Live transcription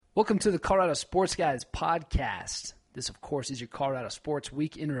Welcome to the Colorado Sports Guys podcast. This, of course, is your Colorado Sports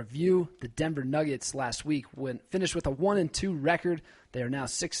Week in Review. The Denver Nuggets last week finished with a 1-2 record. They are now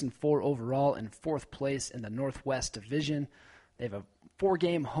 6-4 overall in fourth place in the Northwest Division. They have a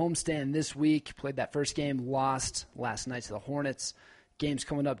 4-game homestand this week. Played that first game, lost last night to the Hornets. Games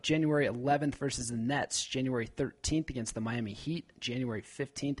coming up January 11th versus the Nets, January 13th against the Miami Heat, January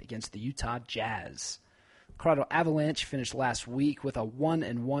 15th against the Utah Jazz. Colorado Avalanche finished last week with a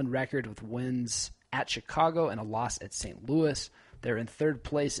 1-1 record with wins at Chicago and a loss at St. Louis. They're in third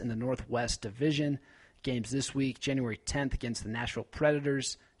place in the Northwest Division. Games this week, January 10th against the Nashville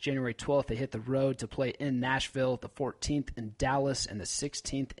Predators. January 12th, they hit the road to play in Nashville, the 14th in Dallas, and the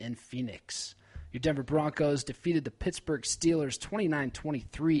 16th in Phoenix. Your Denver Broncos defeated the Pittsburgh Steelers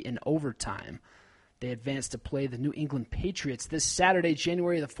 29-23 in overtime. They advanced to play the New England Patriots this Saturday,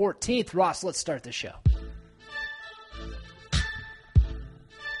 January the 14th. Ross, let's start the show.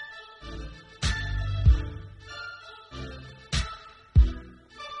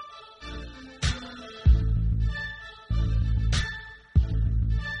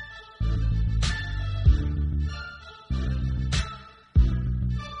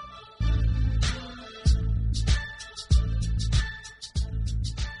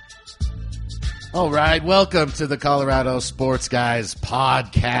 All right, welcome to the Colorado Sports Guys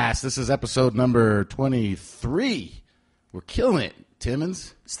podcast. This is episode number 23. We're killing it,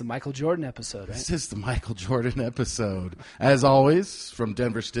 Timmons. It's the Michael Jordan episode, right? This is the Michael Jordan episode. As always, from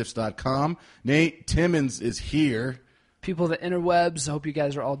DenverStiffs.com, Nate Timmons is here. People of the interwebs, I hope you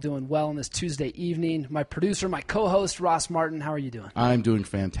guys are all doing well on this Tuesday evening. My producer, my co-host, Ross Martin, how are you doing? I'm doing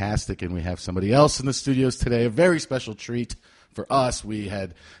fantastic, and we have somebody else in the studios today, a very special treat. For us, we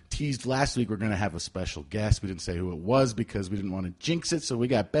had teased last week we're going to have a special guest. We didn't say who it was because we didn't want to jinx it. So we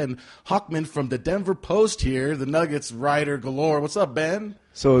got Ben Hochman from the Denver Post here, the Nuggets writer galore. What's up, Ben?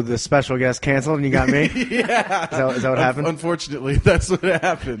 So the special guest canceled and you got me? Yeah. Is that what happened? Unfortunately, that's what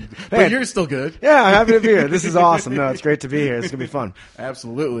happened. But you're still good. Yeah, I'm happy to be here. This is awesome. No, it's great to be here. It's going to be fun.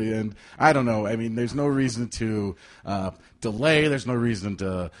 Absolutely. And I don't know. I mean, there's no reason to delay. There's no reason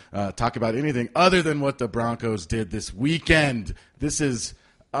to talk about anything other than what the Broncos did this weekend. This is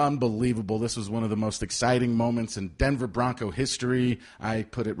unbelievable. This was one of the most exciting moments in Denver Bronco history. I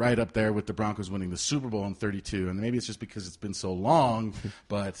put it right up there with the Broncos winning the Super Bowl in 32. And maybe it's just because it's been so long,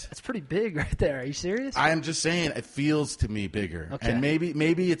 but that's pretty big right there. Are you serious? I am just saying it feels to me bigger. Okay. And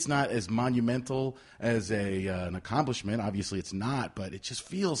maybe it's not as monumental as an accomplishment. Obviously it's not, but it just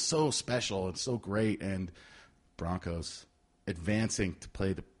feels so special and so great. And Broncos advancing to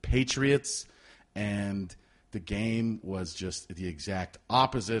play the Patriots, and the game was just the exact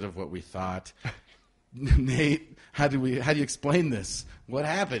opposite of what we thought. Nate, how do you explain this? What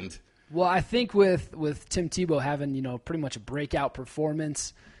happened? Well, I think with Tim Tebow having, pretty much a breakout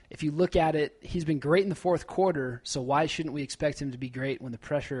performance, if you look at it, he's been great in the fourth quarter, so why shouldn't we expect him to be great when the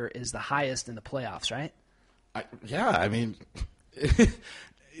pressure is the highest in the playoffs, right? I mean,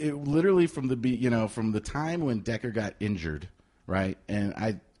 it literally from the time when Decker got injured, right?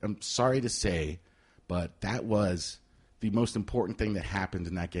 And I'm sorry to say, but that was the most important thing that happened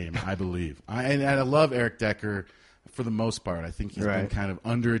in that game, I believe. And I love Eric Decker for the most part. I think he's been kind of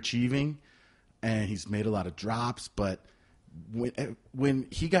underachieving, and he's made a lot of drops. But when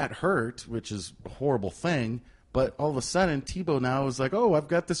he got hurt, which is a horrible thing, but all of a sudden Tebow now is like, oh, I've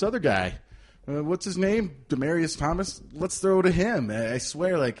got this other guy. What's his name? Demaryius Thomas? Let's throw to him. I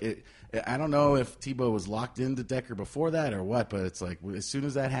swear, I don't know if Tebow was locked into Decker before that or what, but it's like as soon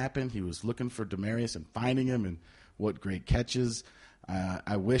as that happened, he was looking for Demaryius and finding him, and what great catches.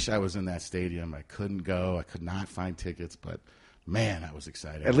 I wish I was in that stadium. I couldn't go. I could not find tickets, but man, I was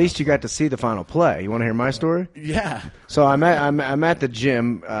excited. At least you got to see the final play. You want to hear my story? Yeah. So I'm at the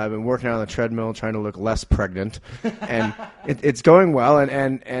gym. I've been working out on the treadmill, trying to look less pregnant, and it's going well.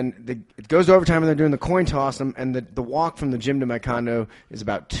 And it goes to overtime, and they're doing the coin toss, and the walk from the gym to my condo is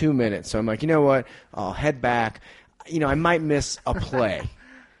about 2 minutes. So I'm like, you know what? I'll head back. I might miss a play.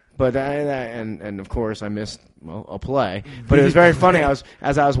 But and of course I missed a play. But it was very funny.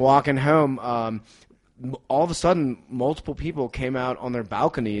 As I was walking home, all of a sudden, multiple people came out on their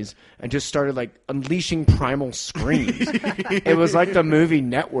balconies and just started unleashing primal screams. It was like the movie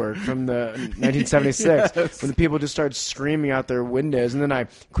Network from the 1976 Yes. when the people just started screaming out their windows. And then I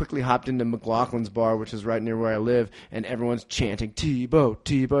quickly hopped into McLaughlin's bar, which is right near where I live, and everyone's chanting Tebow,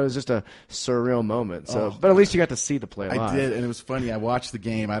 Tebow. It was just a surreal moment. So, but at least you got to see the play live. I did, and it was funny. I watched the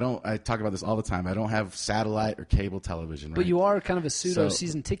game. I talk about this all the time. I don't have satellite or cable television. But you are kind of a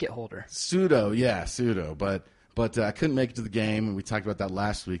season ticket holder. Pseudo. But I couldn't make it to the game, and we talked about that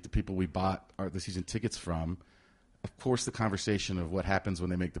last week. The people we bought the season tickets from, of course, the conversation of what happens when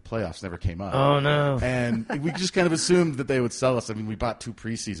they make the playoffs never came up. Oh, no. And we just kind of assumed that they would sell us. I mean, we bought 2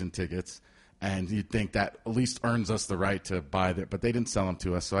 preseason tickets, and you'd think that at least earns us the right to buy that. But they didn't sell them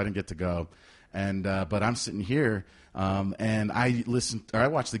to us, so I didn't get to go. And but I'm sitting here, and I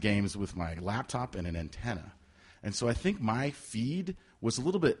watch the games with my laptop and an antenna. And so I think my feed was a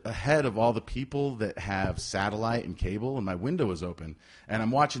little bit ahead of all the people that have satellite and cable, and my window was open. And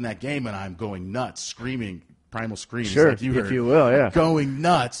I'm watching that game, and I'm going nuts, screaming, primal screams, sure, like you heard. If you will, yeah. Going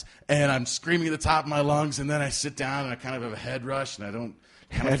nuts, and I'm screaming at the top of my lungs, and then I sit down, and I kind of have a head rush, and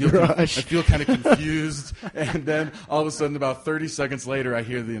I feel kind of confused. And then all of a sudden, about 30 seconds later, I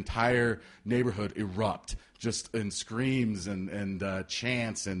hear the entire neighborhood erupt, just in screams and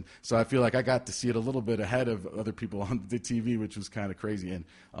chants. And so I feel like I got to see it a little bit ahead of other people on the TV, which was kind of crazy. And,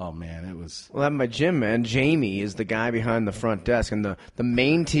 oh, man, it was. Well, at my gym, man, Jamie is the guy behind the front desk. And the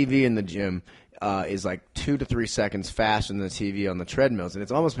main TV in the gym is like 2 to 3 seconds faster than the TV on the treadmills. And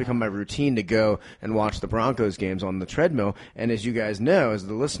it's almost become my routine to go and watch the Broncos games on the treadmill. And as you guys know, as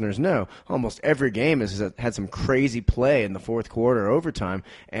the listeners know, almost every game has had some crazy play in the fourth quarter or overtime.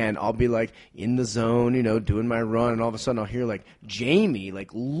 And I'll be like in the zone, doing my run. And all of a sudden I'll hear like Jamie like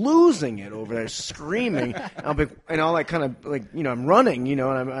losing it over there, screaming. And I'll like kind of like, I'm running,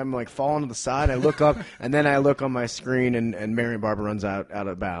 and I'm like falling to the side. I look up and then I look on my screen and Marion Barber runs out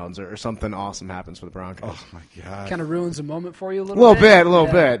of bounds or something awesome happens for the Broncos. Oh, my God. Kind of ruins a moment for you a little bit. A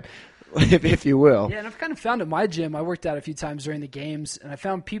little bit, if you will. Yeah, and I've kind of found at my gym, I worked out a few times during the games, and I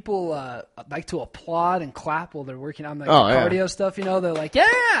found people like to applaud and clap while they're working on cardio stuff. They're like,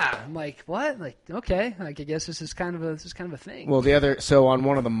 yeah! I'm like, what? Like, okay. Like, I guess this is kind of a thing. Well, so on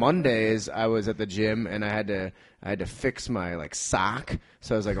one of the Mondays, I was at the gym, and I had to fix my like sock,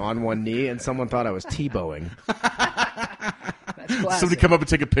 so I was like on one knee, and someone thought I was Tebowing. Somebody come up and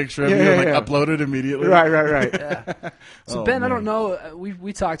take a picture of you and upload it immediately. Right. Yeah. So, Ben, man. I don't know.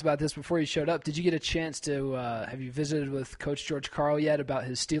 We talked about this before you showed up. Did you get a chance to have you visited with Coach George Karl yet about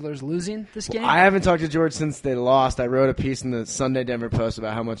his Steelers losing this game? I haven't talked to George since they lost. I wrote a piece in the Sunday Denver Post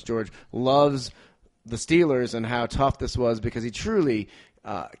about how much George loves the Steelers and how tough this was because he truly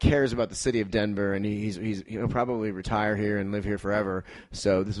cares about the city of Denver, and he'll probably retire here and live here forever.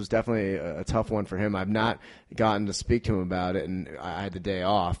 So this was definitely a tough one for him. I've not gotten to speak to him about it, and I had the day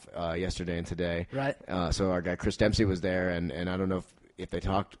off yesterday and today. Right. So our guy Chris Dempsey was there, and I don't know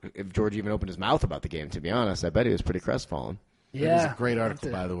if George even opened his mouth about the game. To be honest, I bet he was pretty crestfallen. Yeah, it was a great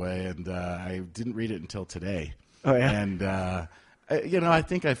article, by the way, and I didn't read it until today. Oh yeah, and. I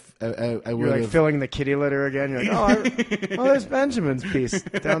think I You're like filling the kitty litter again. You're like, there's Benjamin's piece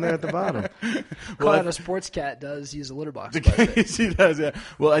down there at the bottom. Well, a sports cat does use a litter box. He does, yeah.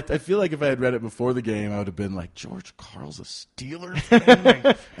 Well, I feel like if I had read it before the game, I would have been like, George Karl's a Steelers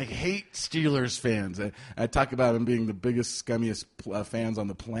fan? I hate Steelers fans. I talk about him being the biggest, scummiest fans on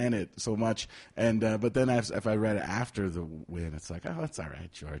the planet so much. And but then if I read it after the win, it's like, oh, it's all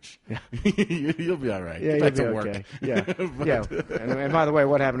right, George. Yeah. You'll be all right. Yeah, Get back to okay. work. Yeah, yeah. And by the way,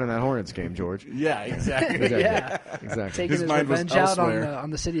 what happened in that Hornets game, George? Yeah, exactly. Yeah, exactly. Taking his revenge out on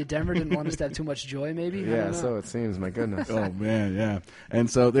the city of Denver. Didn't want us to have too much joy, maybe. Yeah, so it seems. My goodness. Oh man, yeah. And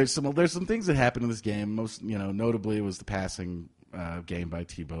so there's some things that happened in this game. Most notably was the passing game by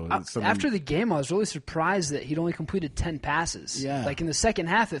Tebow. After the game, I was really surprised that he'd only completed 10 passes. Yeah. Like in the second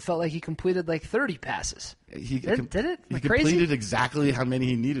half, it felt like he completed like 30 passes. Did it? He crazy? completed exactly how many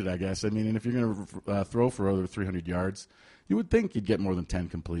he needed, I guess. I mean, and if you're going to throw for over 300 yards, you would think you'd get more than 10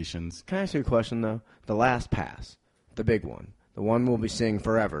 completions. Can I ask you a question, though? The last pass, the big one, the one we'll be seeing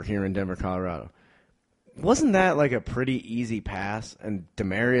forever here in Denver, Colorado. Wasn't that like a pretty easy pass, and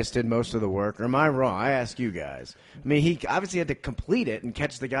Demaryius did most of the work? Or am I wrong? I ask you guys. I mean, he obviously had to complete it and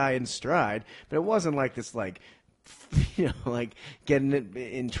catch the guy in stride, but it wasn't like this, like getting it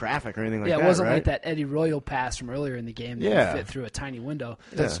in traffic or anything like that. Yeah, it wasn't right? like that Eddie Royal pass from earlier in the game that fit through a tiny window.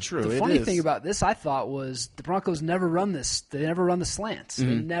 That's true. The funny thing about this, I thought, was the Broncos never run this. They never run the slants. Mm-hmm.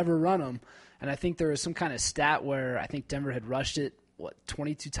 They never run them. And I think there was some kind of stat where I think Denver had rushed it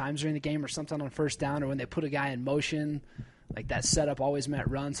 22 times during the game or something on first down, or when they put a guy in motion, like that setup always meant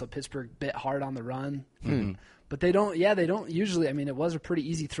run, so Pittsburgh bit hard on the run. Mm-hmm. But they don't usually. I mean, it was a pretty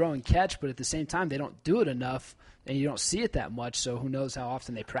easy throw and catch, but at the same time, they don't do it enough, and you don't see it that much, so who knows how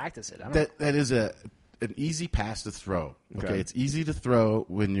often they practice it. That is an easy pass to throw. Okay, it's easy to throw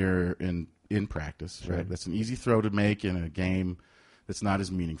when you're in practice, right? That's an easy throw to make in a game that's not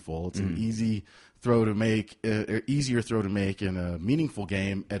as meaningful. It's an easy throw to make, easier throw to make in a meaningful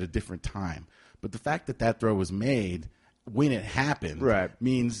game at a different time. But the fact that throw was made when it happened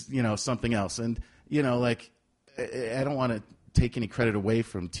means something else. And like I don't want to take any credit away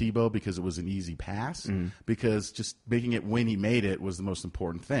from Tebow because it was an easy pass, because just making it when he made it was the most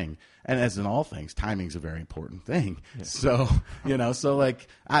important thing. And as in all things, timing's a very important thing. Yeah. So, so like,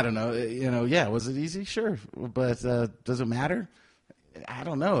 I don't know, was it easy? Sure. But does it matter? I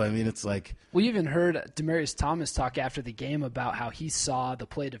don't know. I mean, it's like... We even heard Demaryius Thomas talk after the game about how he saw the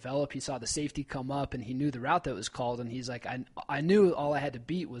play develop. He saw the safety come up, and he knew the route that was called. And he's like, I knew all I had to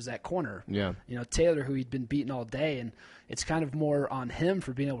beat was that corner. Yeah. Taylor, who he'd been beating all day. And it's kind of more on him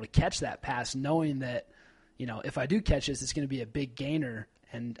for being able to catch that pass, knowing that, if I do catch this, it's going to be a big gainer.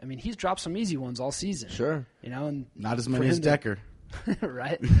 And, I mean, he's dropped some easy ones all season. Sure. And not as many as Decker.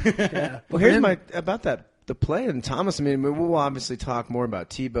 Right? Yeah. Well, here's about that. The play and Thomas, I mean, we'll obviously talk more about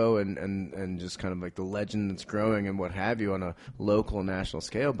Tebow and just kind of like the legend that's growing and what have you on a local and national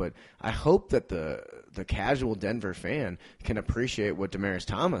scale. But I hope that the casual Denver fan can appreciate what Demaryius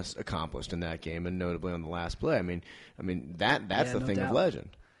Thomas accomplished in that game, and notably on the last play. I mean that's the thing of legend.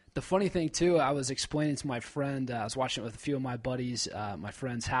 The funny thing too, I was explaining to my friend. I was watching it with a few of my buddies, my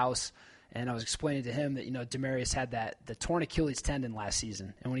friend's house. And I was explaining to him that, Demaryius had the torn Achilles tendon last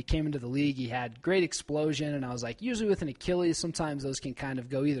season. And when he came into the league, he had great explosion. And I was like, usually with an Achilles, sometimes those can kind of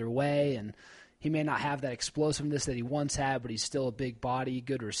go either way. And he may not have that explosiveness that he once had, but he's still a big body,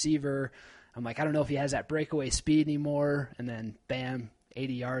 good receiver. I'm like, I don't know if he has that breakaway speed anymore. And then, bam,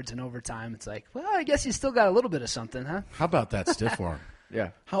 80 yards in overtime. It's like, well, I guess he's still got a little bit of something, huh? How about that stiff arm? Yeah.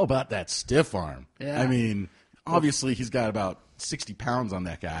 How about that stiff arm? Yeah. I mean, obviously he's got about 60 pounds on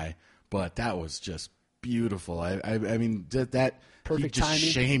that guy. But that was just beautiful. I mean, that perfect he just timing.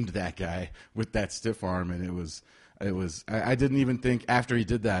 Shamed that guy with that stiff arm, and it was. I didn't even think after he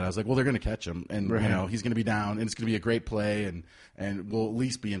did that. I was like, well, they're going to catch him, and right. He's going to be down, and it's going to be a great play, and we'll at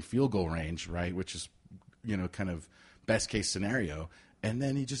least be in field goal range, right? Which is, kind of best case scenario. And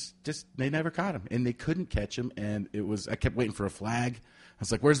then he just they never caught him, and they couldn't catch him, and it was. I kept waiting for a flag. I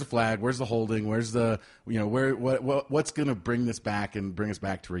was like, "Where's the flag? Where's the holding? Where's the what's going to bring this back and bring us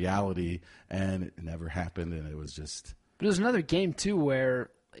back to reality?" And it never happened, and it was just. But it was another game too where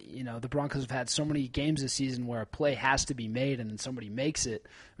the Broncos have had so many games this season where a play has to be made and then somebody makes it.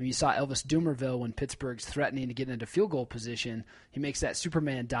 I mean, you saw Elvis Dumervil when Pittsburgh's threatening to get into field goal position. He makes that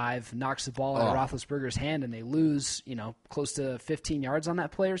Superman dive, knocks the ball out of Roethlisberger's hand, and they lose close to 15 yards on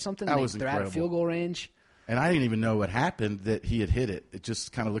that play or something. That was they're incredible. out of field goal range. And I didn't even know what happened, that he had hit it. It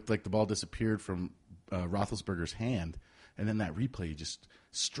just kind of looked like the ball disappeared from Roethlisberger's hand. And then that replay just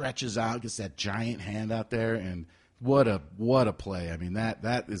stretches out, gets that giant hand out there, and what a play. I mean,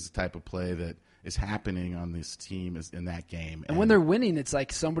 that is the type of play that is happening on this team in that game. And when they're winning, it's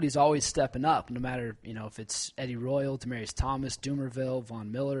like somebody's always stepping up, no matter, if it's Eddie Royal, Demaryius Thomas, Dumervil,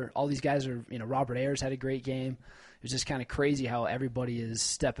 Von Miller. All these guys are, Robert Ayers had a great game. It was just kind of crazy how everybody is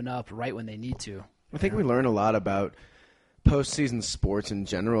stepping up right when they need to. I think we learn a lot about postseason sports in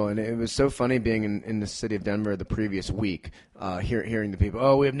general, and it was so funny being in the city of Denver the previous week, hearing the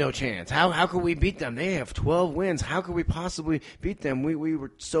people, we have no chance. How could we beat them? They have 12 wins. How could we possibly beat them? We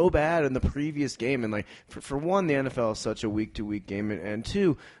were so bad in the previous game, and for one, the NFL is such a week-to-week game, and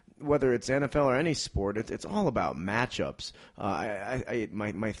two, whether it's NFL or any sport, it's all about matchups.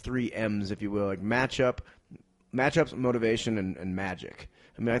 My 3 M's, if you will, like matchups, motivation, and magic.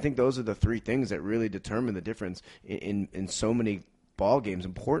 I mean, I think those are the 3 things that really determine the difference in so many ball games,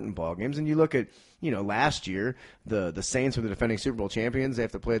 important ball games. And you look at, last year, the Saints were the defending Super Bowl champions. They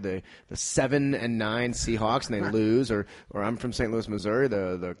have to play the 7-9 Seahawks, and they lose. Or I'm from St. Louis, Missouri,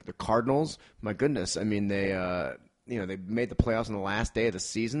 the Cardinals. My goodness, I mean, they made the playoffs on the last day of the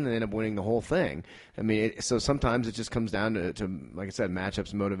season and ended up winning the whole thing. I mean, so sometimes it just comes down to, like I said,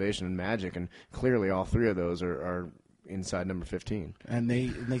 matchups, motivation, and magic. And clearly all 3 of those are inside number 15. And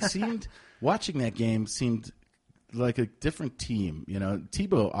they seemed, watching that game seemed like a different team.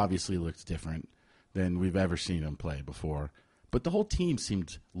 Tebow obviously looked different than we've ever seen him play before. But the whole team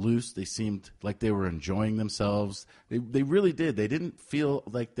seemed loose. They seemed like they were enjoying themselves. They really did. They didn't feel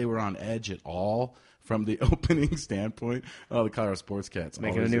like they were on edge at all from the opening standpoint. Oh, the Colorado Sports Cats.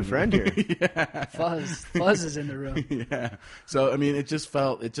 Making a new friend here. Yeah. Fuzz is in the room. Yeah. So, I mean, it just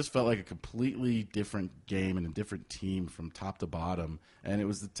felt like a completely different game and a different team from top to bottom. And it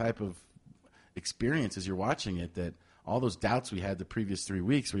was the type of experience as you're watching it that all those doubts we had the previous 3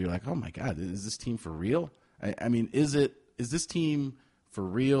 weeks where you're like, oh, my God, is this team for real? I mean, is this team for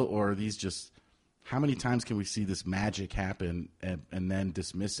real, or are these just – how many times can we see this magic happen and then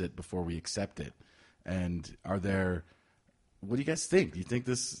dismiss it before we accept it? And are there what do you guys think? Do you think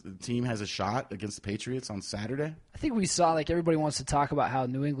this team has a shot against the Patriots on Saturday? I think we saw, like, everybody wants to talk about how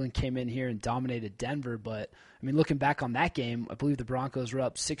New England came in here and dominated Denver, but I mean, looking back on that game, I believe the Broncos were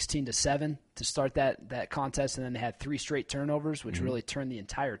up 16-7 to start that contest, and then they had 3 straight turnovers, which really turned the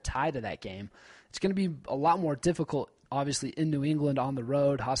entire tide of that game. It's going to be a lot more difficult, obviously, in New England on the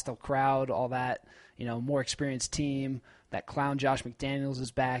road, hostile crowd, all that, more experienced team. That clown Josh McDaniels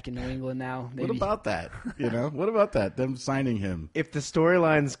is back in New England now. Maybe. What about that? What about that? Them signing him. If the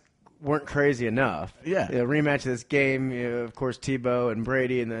storylines weren't crazy enough, rematch of this game, of course, Tebow and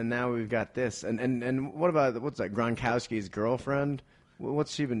Brady, and then now we've got this. And what about, what's that, Gronkowski's girlfriend?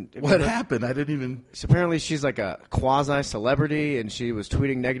 What's she been? What happened? I didn't even. Apparently, she's like a quasi-celebrity, and she was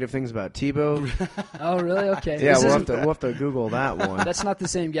tweeting negative things about Tebow. Oh, really? Okay. Yeah, we'll have to Google that one. That's not the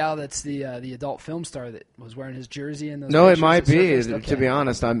same gal. That's the adult film star that was wearing his jersy in those. No, it might be. Okay. To be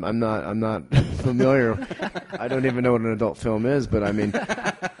honest, I'm not familiar. I don't even know what an adult film is, but I mean,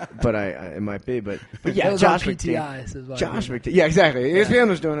 it might be. But yeah, Josh McDaniels. Josh McDaniels. Yeah, exactly. ESPN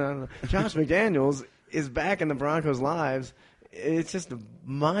was doing it. Josh McDaniels is back in the Broncos' lives. It's just a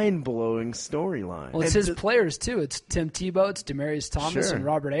mind-blowing storyline. Well, it's his players, too. It's Tim Tebow, it's Demaryius Thomas, and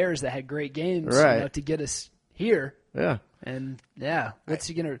Robert Ayers that had great games to get us here. Yeah. And, what's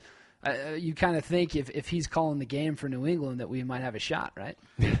he going to you kind of think if he's calling the game for New England that we might have a shot, right?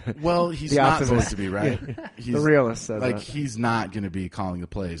 Well, he's not going to be, right? He's, the realist says that. He's not going to be calling the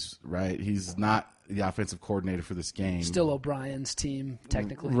plays, right? He's not the offensive coordinator for this game. Still O'Brien's team,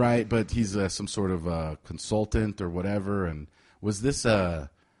 technically. Right, but he's some sort of consultant or whatever, and was this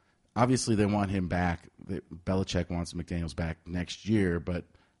obviously they want him back. Belichick wants McDaniels back next year, but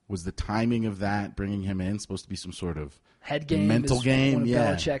was the timing of that, bringing him in, supposed to be some sort of head game, mental game? One of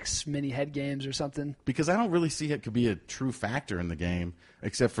Belichick's mini head games or something? Because I don't really see it could be a true factor in the game,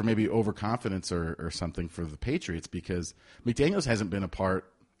 except for maybe overconfidence or something for the Patriots, because McDaniels hasn't been a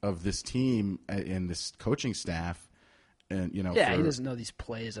part of this team and this coaching staff. And he doesn't know these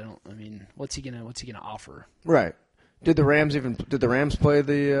plays. What's he gonna offer? Right. Did the Rams play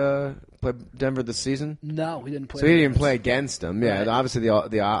play Denver this season? No, we didn't play. So he didn't even play against them. Yeah, right. Obviously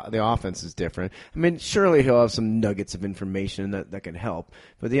the offense is different. I mean, surely he'll have some nuggets of information that can help.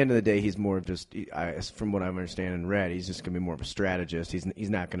 But at the end of the day, he's more of just, from what I understand and read, he's just going to be more of a strategist. He's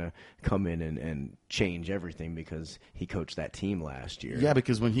not going to come in and change everything because he coached that team last year. Yeah,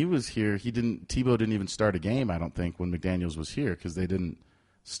 because when he was here, Tebow didn't even start a game, I don't think, when McDaniels was here, because they didn't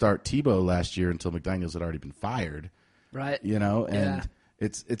start Tebow last year until McDaniels had already been fired. Right. And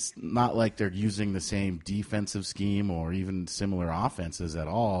it's not like they're using the same defensive scheme or even similar offenses at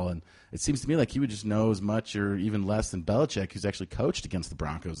all. And it seems to me like he would just know as much or even less than Belichick, who's actually coached against the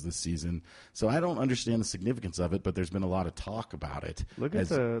Broncos this season. So I don't understand the significance of it, but there's been a lot of talk about it. Look at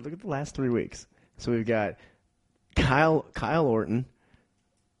the last 3 weeks. So we've got Kyle Orton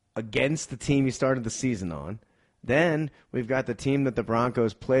against the team he started the season on. Then we've got the team that the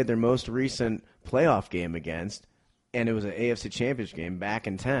Broncos played their most recent playoff game against. And it was an AFC Championship game back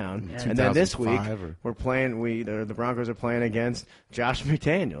in town. Yeah. And then this week, we're playing. The Broncos are playing against Josh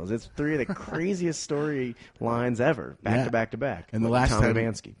McDaniels. It's 3 of the craziest storylines ever, back to back to back. And the last time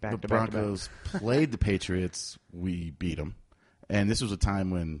the Broncos played the Patriots, we beat them. And this was a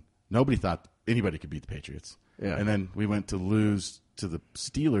time when nobody thought anybody could beat the Patriots. Yeah. And then we went to lose to the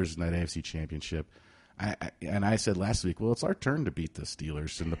Steelers in that AFC Championship. I said last week, well, it's our turn to beat the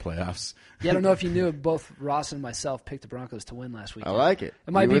Steelers in the playoffs. Yeah, I don't know if you knew, both Ross and myself picked the Broncos to win last week. I like it.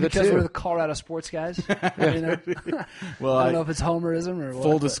 It might be because we're the Colorado sports guys. Well, I don't know if it's homerism or what.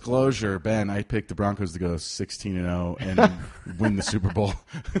 Full disclosure, Ben, I picked the Broncos to go 16-0 and win the Super Bowl.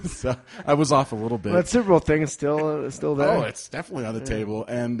 So I was off a little bit. Well, that Super Bowl thing is still there. Oh, it's definitely on the table.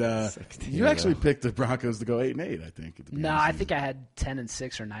 And you actually picked the Broncos to go 8-8, I think. No, I think I had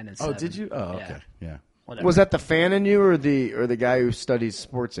 10-6 or 9-7. Oh, did you? Oh, okay. Yeah. Whatever. Was that the fan in you or the guy who studies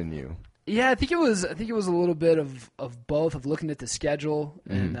sports in you? Yeah, I think it was a little bit of both, of looking at the schedule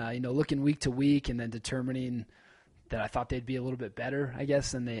and looking week to week and then determining that I thought they'd be a little bit better, I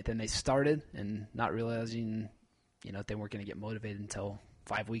guess, than they started, and not realizing they weren't going to get motivated until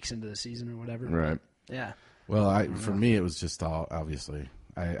 5 weeks into the season or whatever. Right. But, yeah. Well, for me it was just all obviously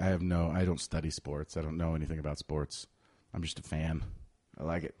I don't study sports. I don't know anything about sports. I'm just a fan. I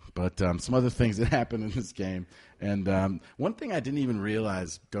like it. But some other things that happened in this game. And one thing I didn't even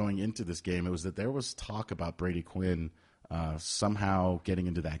realize going into this game, it was that there was talk about Brady Quinn somehow getting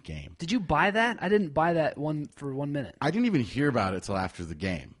into that game. Did you buy that? I didn't buy that for 1 minute. I didn't even hear about it till after the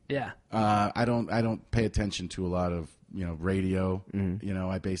game. Yeah. I don't pay attention to a lot of radio. Mm-hmm.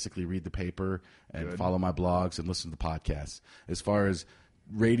 I basically read the paper and follow my blogs and listen to the podcasts. As far as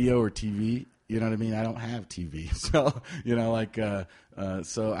radio or TV, You know what I mean? I don't have TV. So,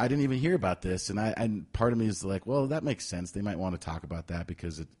 so I didn't even hear about this. And part of me is like, well, that makes sense. They might want to talk about that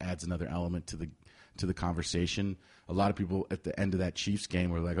because it adds another element to the conversation. A lot of people at the end of that Chiefs game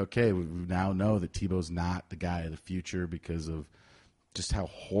were like, okay, we now know that Tebow's not the guy of the future because of just how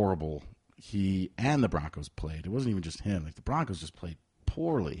horrible he and the Broncos played. It wasn't even just him. Like, the Broncos just played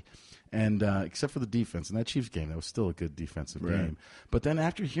poorly, and except for the defense. In that Chiefs game, that was still a good defensive game. But then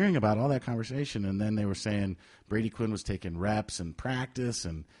after hearing about all that conversation, and then they were saying Brady Quinn was taking reps in practice,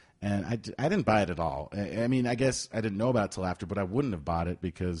 and I didn't buy it at all. I mean, I guess I didn't know about it till after, but I wouldn't have bought it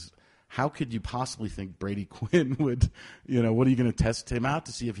because how could you possibly think Brady Quinn would, what are you going to test him out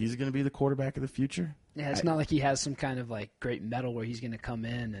to see if he's going to be the quarterback of the future? Yeah, it's not like he has some kind of like great medal where he's going to come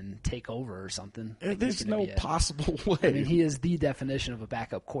in and take over or something. There's no possible way. I mean, he is the definition of a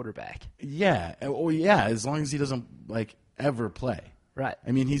backup quarterback. Yeah. Oh, yeah, as long as he doesn't, ever play. Right.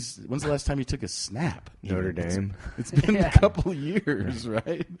 I mean, when's the last time he took a snap? Notre Dame. It's been a couple years,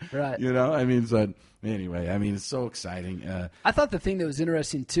 right? Right. Anyway, it's so exciting. I thought the thing that was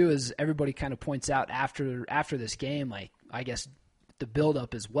interesting, too, is everybody kind of points out after this game, I guess the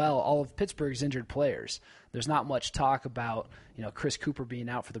build-up as well, all of Pittsburgh's injured players. There's not much talk about, Chris Cooper being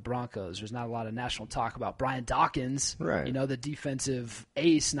out for the Broncos. There's not a lot of national talk about Brian Dawkins, right. The defensive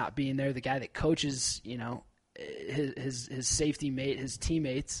ace not being there, the guy that coaches, his safety mate, his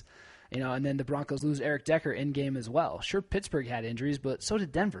teammates, and then the Broncos lose Eric Decker in game as well. Sure, Pittsburgh had injuries, but so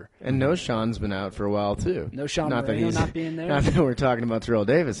did Denver. And No Sean's been out for a while too. No Sean Moreno not being there. Not that we're talking about Terrell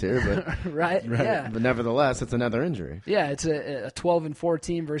Davis here, but right, yeah. But nevertheless, it's another injury. Yeah, it's a 12-4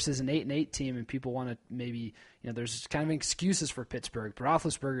 team versus an 8-8 team, and people want to maybe there's kind of excuses for Pittsburgh.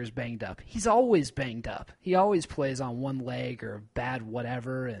 Roethlisberger's banged up. He's always banged up. He always plays on one leg or bad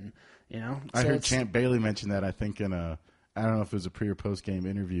whatever, and I heard Champ Bailey mention that. I think in I don't know if it was a pre or post game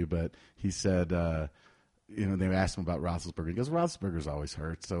interview, but he said, they asked him about Roethlisberger. He goes, Roethlisberger's always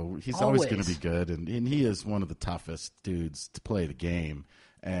hurt, so he's always going to be good, and he is one of the toughest dudes to play the game,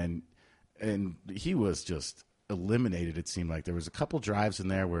 and he was just eliminated. It seemed like there was a couple drives in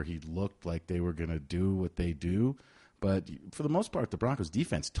there where he looked like they were going to do what they do, but for the most part, the Broncos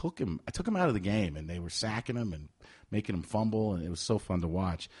defense took him out of the game, and they were sacking him and making him fumble, and it was so fun to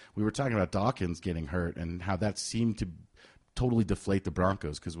watch. We were talking about Dawkins getting hurt and how that seemed to totally deflate the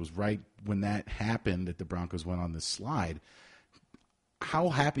Broncos because it was right when that happened that the Broncos went on this slide. How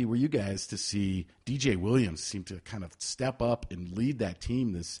happy were you guys to see DJ Williams seem to kind of step up and lead that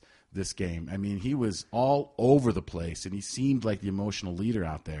team this game? I mean, he was all over the place, and he seemed like the emotional leader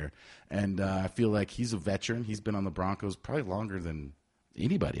out there. And I feel like he's a veteran. He's been on the Broncos probably longer than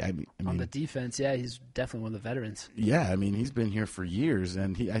anybody. I mean, on the defense, yeah, he's definitely one of the veterans. Yeah, I mean, he's been here for years,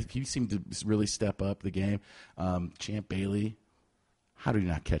 and he seemed to really step up the game. Champ Bailey, how did you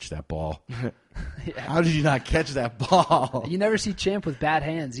not catch that ball? Yeah. How did you not catch that ball? You never see Champ with bad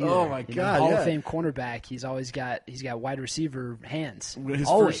hands either. Oh my God! Hall of Fame cornerback. He's got wide receiver hands. His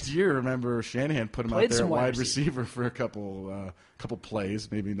first year, remember Shanahan put him out there at wide receiver for a couple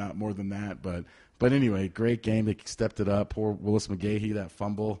plays, maybe not more than that, but anyway, great game. They stepped it up. Poor Willis McGahee, that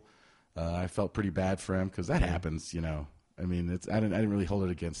fumble. I felt pretty bad for him because that happens. I mean, I didn't really hold it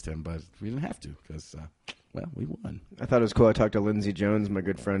against him, but we didn't have to because. We won. I thought it was cool. I talked to Lindsey Jones, my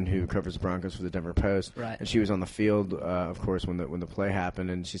good friend who covers the Broncos for the Denver Post, right. And she was on the field, of course, when the play happened,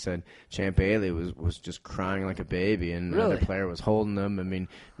 and she said Champ Bailey was just crying like a baby, and really? The player was holding him. I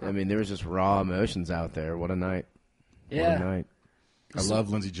mean, there was just raw emotions out there. What a night! Yeah. What a night! I love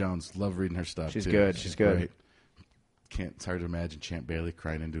Lindsey Jones. Love reading her stuff. She's too. good. She's good. Great. It's hard to imagine Champ Bailey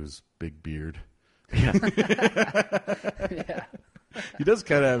crying into his big beard. Yeah. Yeah. He does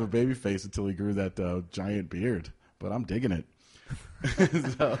kind of have a baby face until he grew that giant beard, but I'm digging it.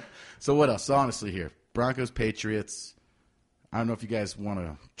 So what else? Honestly, here, Broncos, Patriots. I don't know if you guys want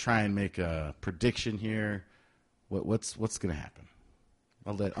to try and make a prediction here. What's going to happen?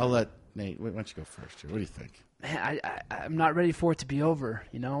 I'll let Nate. Why don't you go first here? What do you think? Man, I'm not ready for it to be over.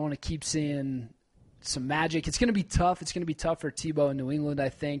 I want to keep seeing some magic. It's going to be tough. It's going to be tough for Tebow in New England, I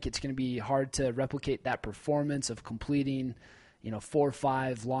think. It's going to be hard to replicate that performance of completing 4 or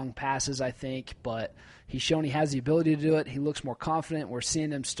 5 long passes, I think, but he's shown he has the ability to do it. He looks more confident. We're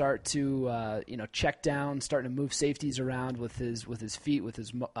seeing him start to, check down, starting to move safeties around with his feet, with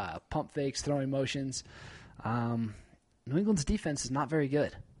his pump fakes, throwing motions. New England's defense is not very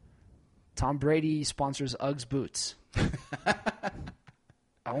good. Tom Brady sponsors Uggs boots.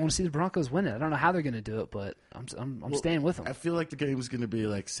 I want to see the Broncos win it. I don't know how they're going to do it, but I'm staying with them. I feel like the game is going to be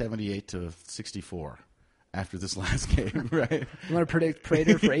like 78-64. After this last game, right? You want to predict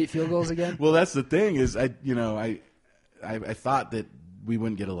Prater for 8 field goals again? Well, that's the thing is, I thought that we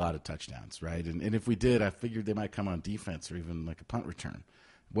wouldn't get a lot of touchdowns, right? And if we did, I figured they might come on defense or even like a punt return.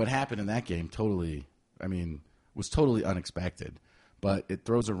 What happened in that game was totally unexpected. But it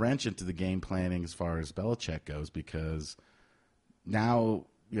throws a wrench into the game planning as far as Belichick goes, because now,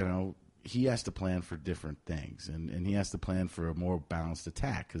 he has to plan for different things, and he has to plan for a more balanced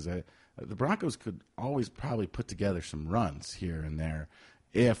attack, because the Broncos could always probably put together some runs here and there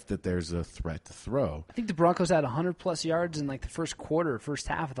if that there's a threat to throw. I think the Broncos had 100-plus yards in like the first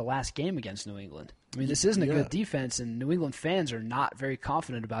half of the last game against New England. I mean, this isn't a good defense, and New England fans are not very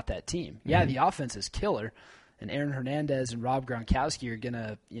confident about that team. Yeah, the offense is killer, and Aaron Hernandez and Rob Gronkowski are going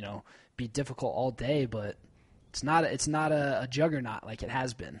to, be difficult all day, but it's not a juggernaut like it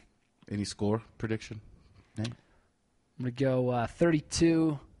has been. Any score prediction, Nate? I'm going to go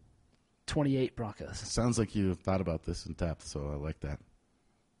 32-28 Broncos. Sounds like you thought about this in depth, so I like that.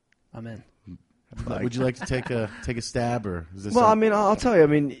 I'm in. Would you like to take a stab, or is this? Well, I'll tell you.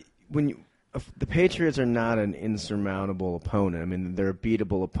 The Patriots are not an insurmountable opponent. They're a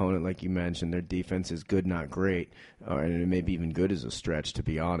beatable opponent, like you mentioned. Their defense is good, not great, and maybe even good as a stretch, to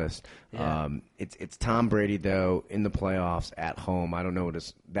be honest. Yeah. It's Tom Brady, though, in the playoffs at home. I don't know what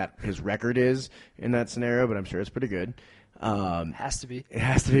his record is in that scenario, but I'm sure it's pretty good. Has to be. It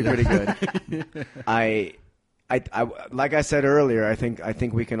has to be pretty good. I like I said earlier, I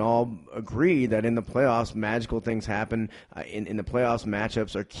think we can all agree that in the playoffs, magical things happen. In the playoffs,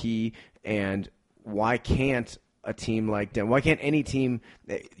 matchups are key. And why can't a team like them? Why can't any team?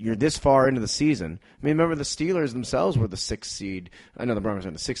 You're this far into the season. Remember the Steelers themselves were the 6th seed. I know the Broncos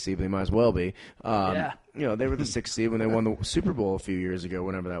aren't the 6th seed, but they might as well be. Yeah. They were the 6th seed when they won the Super Bowl a few years ago,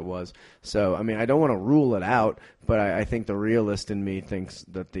 whenever that was. So, I don't want to rule it out, but I think the realist in me thinks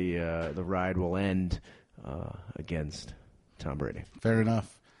that the ride will end against Tom Brady. Fair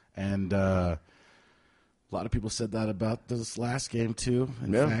enough. And a lot of people said that about this last game, too.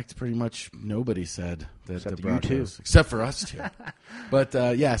 In fact, pretty much nobody said that except the Broncos. you two. Except for us, two. But,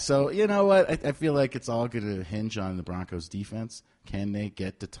 so you know what? I feel like it's all going to hinge on the Broncos' defense. Can they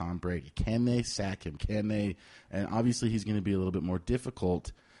get to Tom Brady? Can they sack him? And obviously he's going to be a little bit more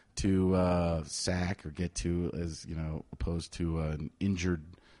difficult to sack or get to, as opposed to an injured,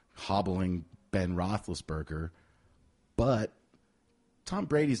 hobbling Ben Roethlisberger. But Tom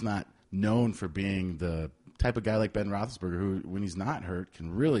Brady's not known for being the type of guy like Ben Roethlisberger who, when he's not hurt,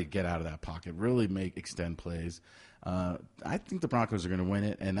 can really get out of that pocket, really extend plays. I think the Broncos are going to win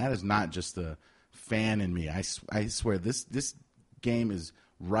it, and that is not just the fan in me. I swear this game is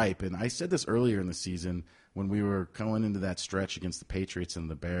ripe, and I said this earlier in the season when we were going into that stretch against the Patriots and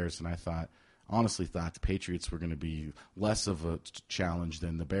the Bears, and I honestly thought the Patriots were going to be less of a challenge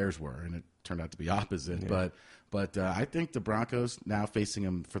than the Bears were, and it turned out to be opposite. Yeah. But I think the Broncos, now facing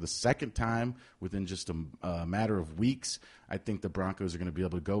them for the second time within just a matter of weeks, I think the Broncos are going to be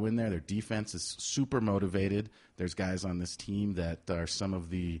able to go in there. Their defense is super motivated. There's guys on this team that are some of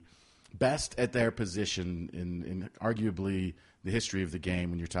the best at their position in arguably the history of the game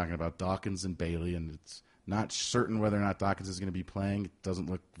when you're talking about Dawkins and Bailey, and it's not certain whether or not Dawkins is going to be playing. It doesn't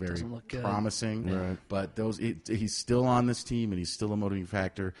look very promising. Right. But he's still on this team, and he's still a motivating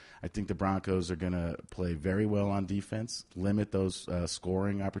factor. I think the Broncos are going to play very well on defense, limit those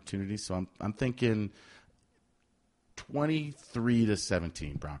scoring opportunities. So I'm thinking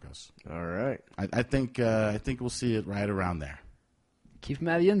 23-17 Broncos. All right. I think we'll see it right around there. Keep them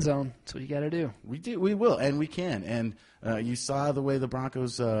out of the end zone. That's what you got to do. We will, and we can. And you saw the way the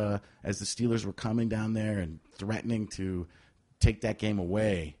Broncos, as the Steelers were coming down there and threatening to take that game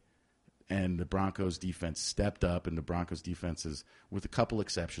away, and the Broncos defense stepped up, and the Broncos defense is, with a couple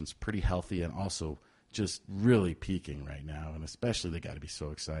exceptions, pretty healthy and also just really peaking right now. And especially they got to be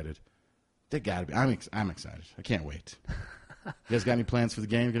so excited. They got to be. I'm excited. I can't wait. You guys got any plans for the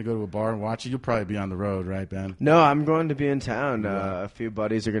game? You're going to go to a bar and watch it? You'll probably be on the road, right, Ben? No, I'm going to be in town. A few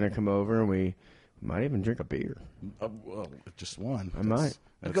buddies are going to come over, and we might even drink a beer. Well, just one. I might.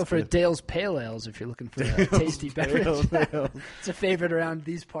 I'd go for a Dale's Pale Ales if you're looking for a tasty beverage. It's a favorite around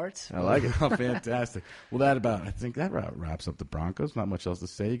these parts. I like it. Oh, fantastic. Well, I think that wraps up the Broncos. Not much else to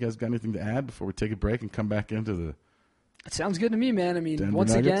say. You guys got anything to add before we take a break and come back into the... It sounds good to me, man. Denver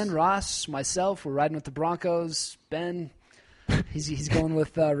once Nuggets? Again, Ross, myself, we're riding with the Broncos. Ben... He's going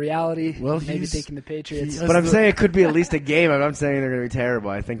with reality. Well, maybe taking the Patriots. But I'm saying it could be at least a game. I'm not saying they're going to be terrible.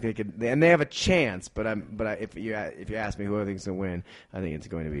 I think they could, and they have a chance. But if you ask me who I think is going to win, I think it's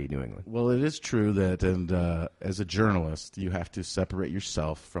going to be New England. Well, it is true that, and as a journalist, you have to separate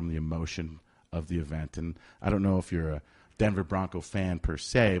yourself from the emotion of the event. And I don't know if you're a Denver Bronco fan per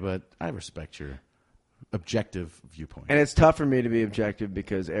se, but I respect your objective viewpoint. And it's tough for me to be objective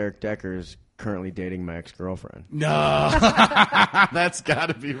because Eric Decker's currently dating my ex-girlfriend. No, that's got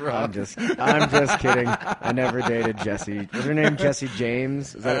to be wrong. I'm just kidding. I never dated Jessie. Was her name Jessie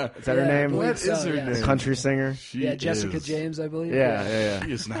James? Is that her name? What is her name? Country singer. Jessica James, I believe. Yeah.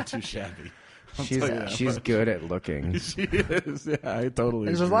 She is not too shabby. She's good at looking. She is. Yeah, I totally.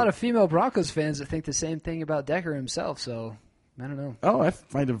 There's a lot of female Broncos fans that think the same thing about Decker himself. So I don't know. Oh, I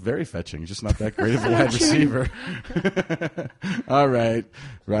find him very fetching. Just not that great of a wide receiver. All right.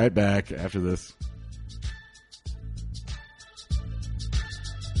 Right back after this.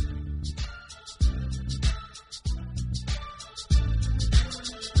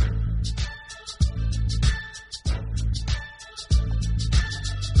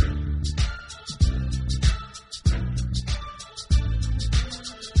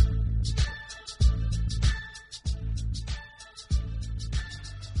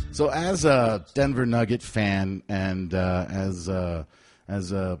 So as a Denver Nugget fan and as a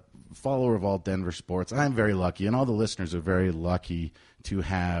follower of all Denver sports, I'm very lucky, and all the listeners are very lucky to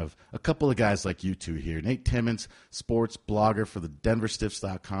have a couple of guys like you two here. Nate Timmons, sports blogger for the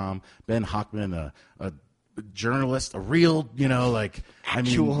DenverStiffs.com. Ben Hochman, a journalist, a real, you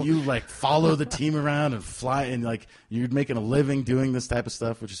follow the team around and fly, and you're making a living doing this type of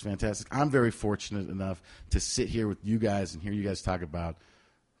stuff, which is fantastic. I'm very fortunate enough to sit here with you guys and hear you guys talk about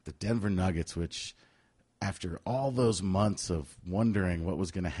the Denver Nuggets, which after all those months of wondering what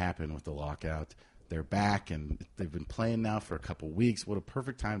was going to happen with the lockout, they're back, and they've been playing now for a couple weeks. What a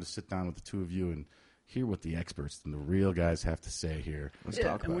perfect time to sit down with the two of you and hear what the experts and the real guys have to say here. Let's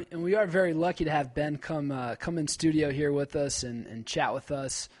talk about it. And we are very lucky to have Ben come in studio here with us and chat with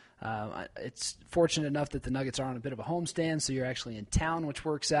us. It's fortunate enough that the Nuggets are on a bit of a homestand, so you're actually in town, which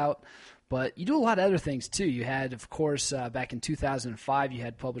works out. But you do a lot of other things, too. You had, of course, back in 2005, you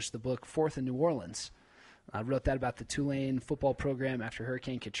had published the book Fourth in New Orleans. I wrote that about the Tulane football program after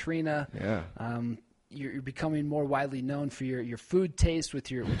Hurricane Katrina. Yeah. You're becoming more widely known for your food taste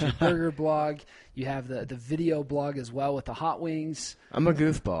with your burger blog. You have the video blog as well with the hot wings. I'm a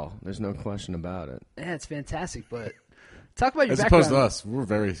goofball. There's no question about it. Yeah, it's fantastic. But talk about your as background. opposed to us, we're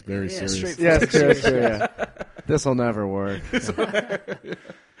very, very serious. Yeah, it's true. Yeah. This will never work.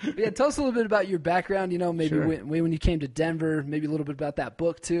 Yeah, tell us a little bit about your background. Maybe Sure. when you came to Denver. Maybe a little bit about that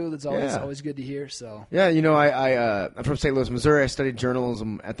book too. That's always good to hear. So yeah, I'm from St. Louis, Missouri. I studied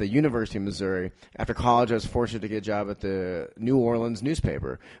journalism at the University of Missouri. After college, I was fortunate to get a job at the New Orleans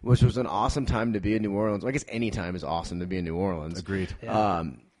newspaper, which was an awesome time to be in New Orleans. I guess any time is awesome to be in New Orleans. Agreed. Yeah.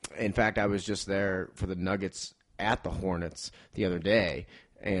 In fact, I was just there for the Nuggets at the Hornets the other day,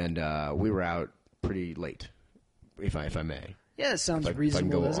 and we were out pretty late, if I may. yeah, it sounds If I reasonable.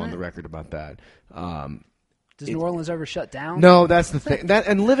 can go doesn't on it? the record about that. Does New Orleans ever shut down? No, that's the thing.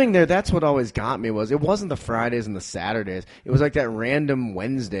 And living there, that's what always got me. It wasn't the Fridays and the Saturdays. It was like that random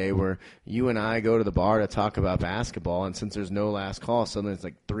Wednesday where you and I go to the bar to talk about basketball, and since there's no last call, suddenly it's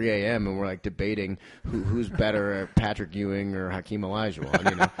like 3 a.m. and we're debating who's better, Patrick Ewing or Hakeem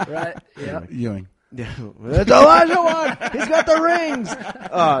Olajuwon. Right. Yeah. Ewing. Yeah, it's Olajuwon. He's got the rings.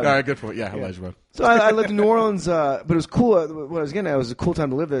 All right, good point. Yeah, Elijah. So I lived in New Orleans, but it was cool. What I was getting at, it was a cool time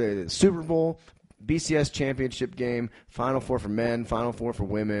to live there. Super Bowl, BCS championship game, Final Four for men, Final Four for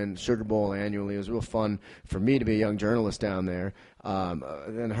women, Sugar Bowl annually. It was real fun for me to be a young journalist down there.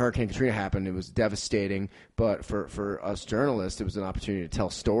 Then Hurricane Katrina happened. It was devastating, but for us journalists, it was an opportunity to tell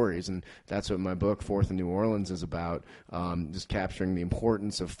stories, and that's what my book, Fourth in New Orleans, is about, just capturing the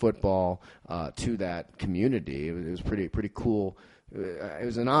importance of football to that community. It was pretty cool. It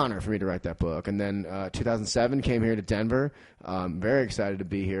was an honor for me to write that book. And then 2007 came here to Denver. Very excited to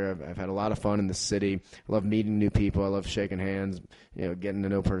be here. I've had a lot of fun in the city. I love meeting new people. I love shaking hands, getting to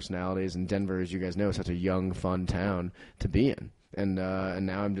know personalities. And Denver, as you guys know, is such a young, fun town to be in. And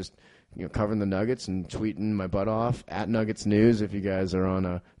now I'm just covering the Nuggets and tweeting my butt off at Nuggets News. If you guys are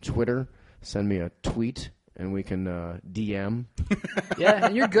on Twitter, send me a tweet. And we can DM. Yeah,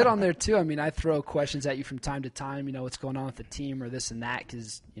 and you're good on there, too. I mean, I throw questions at you from time to time, what's going on with the team or this and that,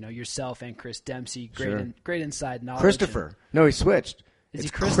 because, yourself and Chris Dempsey, great inside knowledge. Christopher. No, he switched. Is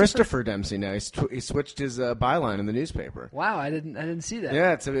it's he Christopher Dempsey now. He switched his byline in the newspaper. Wow, I didn't see that.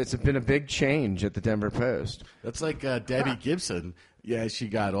 Yeah, it's been a big change at the Denver Post. That's like Debbie Gibson. Yeah, as she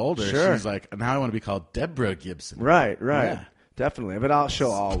got older. Sure. She's like, now I want to be called Deborah Gibson. Right. Yeah. Definitely, but she'll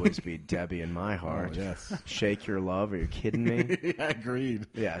always be Debbie in my heart. Oh, yes. Shake your love. Are you kidding me? Yeah, agreed.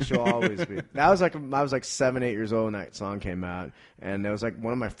 Yeah, she'll always be. I was like 7, 8 years old when that song came out, and it was like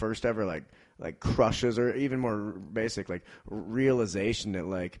one of my first ever like crushes, or even more basic realization that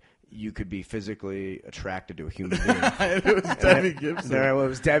you could be physically attracted to a human being. It was Debbie Gibson. It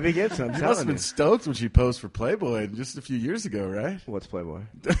was Debbie Gibson. I'm You telling must have been you. stoked when she posed for Playboy just a few years ago, right? What's Playboy?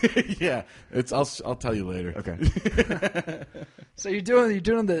 Yeah, I'll tell you later. Okay. So you're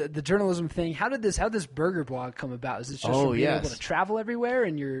doing the journalism thing. How did this burger blog come about? Is this just from being able to travel everywhere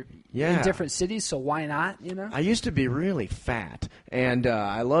and you're in different cities? So why not? You know, I used to be really fat, and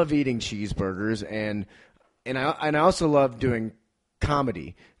I love eating cheeseburgers, and I also love doing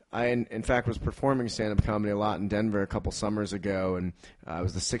comedy. I, in fact, was performing stand-up comedy a lot in Denver a couple summers ago, and I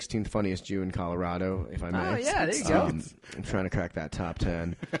was the 16th funniest Jew in Colorado, if I may. Oh, yeah, there you go. I'm trying to crack that top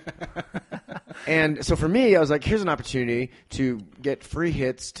 10. And so for me, I was like, here's an opportunity to get free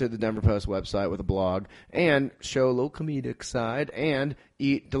hits to the Denver Post website with a blog and show a little comedic side and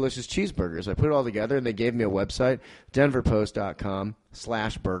eat delicious cheeseburgers. I put it all together, and they gave me a website,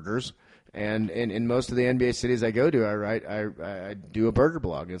 denverpost.com/burgers. And in most of the NBA cities I go to, I do a burger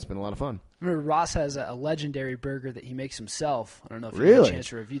blog, and it's been a lot of fun. I remember Ross has a legendary burger that he makes himself. I don't know if you Really? had a chance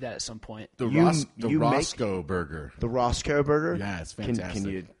to review that at some point. The You Roscoe burger. The Roscoe burger? Yeah, it's fantastic.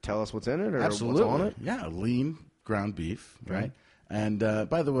 Can you tell us what's in it or Absolutely. what's on it? Yeah, lean ground beef, right? And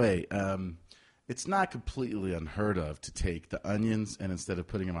by the way, it's not completely unheard of to take the onions and instead of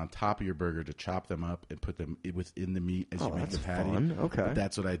putting them on top of your burger, to chop them up and put them within the meat as you make the patty. Fun. Okay. But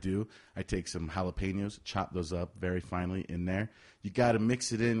that's what I do. I take some jalapenos, chop those up very finely in there. You got to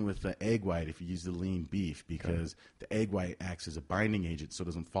mix it in with the egg white if you use the lean beef, because the egg white acts as a binding agent so it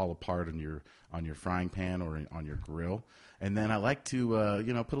doesn't fall apart on your frying pan or on your grill. And then I like to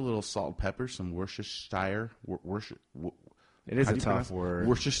put a little salt and pepper, some Worcestershire. It is How a do you tough pronounce word.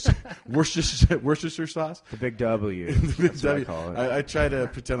 Worcestershire sauce. The big W. That's what I call it. I try to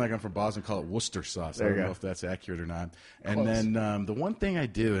pretend like I'm from Boston, call it Worcester sauce. There I you don't go. know if that's accurate or not. And Close. then the one thing I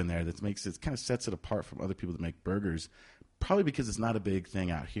do in there that makes it kind of sets it apart from other people that make burgers, probably because it's not a big thing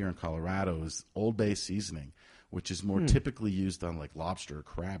out here in Colorado, is Old Bay seasoning, which is more typically used on like lobster or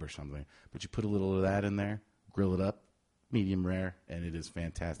crab or something. But you put a little of that in there, grill it up, medium rare, and it is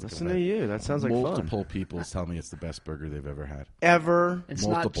fantastic. Listen to you. That sounds like multiple fun. people tell me it's the best burger they've ever had. Ever. It's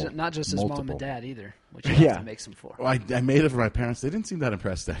Multiple. not just his mom Multiple. and dad either, which you have to make some for. Well, I made it for my parents. They didn't seem that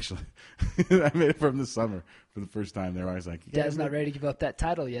impressed, actually. I made it for them this summer for the first time. They were always like, Dad's not ready to give up that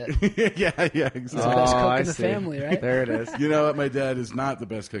title yet. yeah, exactly. He's the best cook I in the see. family, right? There it is. You know what? My dad is not the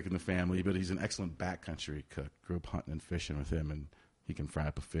best cook in the family, but he's an excellent backcountry cook. Grew up hunting and fishing with him, and he can fry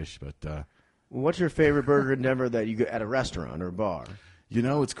up a fish. But What's your favorite burger in Denver that you get at a restaurant or a bar? you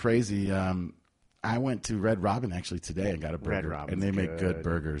know, it's crazy. I went to Red Robin actually today and got a burger, Red Robin's and they make good good.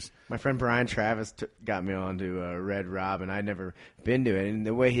 burgers. My friend Brian Travis got me on to Red Robin. I'd never been to it, and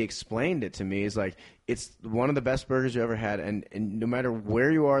the way he explained it to me is like it's one of the best burgers you ever had, and no matter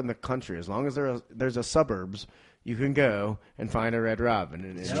where you are in the country, as long as there's a suburbs, you can go and find a Red Robin.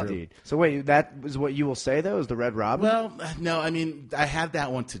 And indeed. So wait, that is what you will say though? Is the Red Robin? Well, no, I mean I had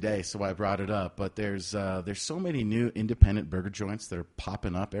that one today, so I brought it up. But there's so many new independent burger joints that are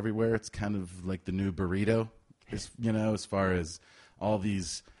popping up everywhere. It's kind of like the new burrito, as far as all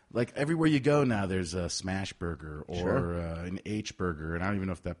these. Like everywhere you go now, there's a Smash Burger or an H Burger, and I don't even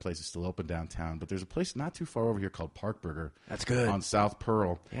know if that place is still open downtown. But there's a place not too far over here called Park Burger. That's good. On South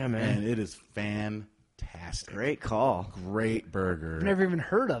Pearl. Yeah, man. And it is fantastic. Great call. Great burger. I've never even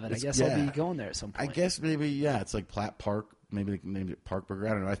heard of it. I guess I'll be yeah. going there at some I point. guess maybe, yeah, it's like Platt Park. Maybe they named it Park Burger. I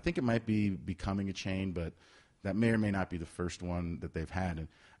don't know. I think it might be becoming a chain, but that may or may not be the first one that they've had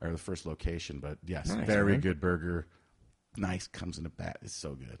or the first location. But yes, Nice, very man. good burger. Nice, comes in a bat. It's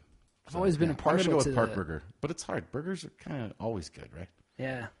so good. I've always been I'm impartial gonna go to with Park Burger, but it's hard. Burgers are kind of always good, right?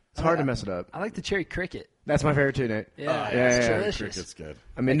 Yeah. It's hard to mess it up. I like the cherry cricket. That's my favorite too, Nate. Yeah, yeah, it's yeah. delicious. Cricket's good.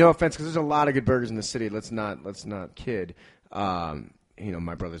 I mean, no offense, because there's a lot of good burgers in the city. Let's not kid.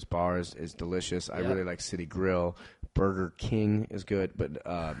 My brother's bar is delicious. I really like City Grill. Burger King is good, but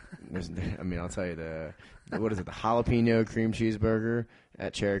I'll tell you the jalapeno cream cheese burger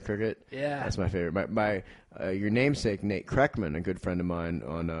at Cherry Cricket. Yeah, that's my favorite. Your namesake Nate Kreckman, a good friend of mine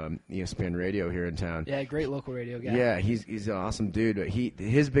on ESPN Radio here in town. Yeah, great local radio guy. Yeah, he's an awesome dude. But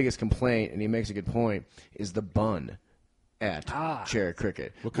his biggest complaint, and he makes a good point, is the bun at Cherry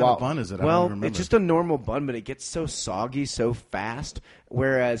Cricket. What kind of bun is it? I don't Well, remember. it's just a normal bun, but it gets so soggy so fast.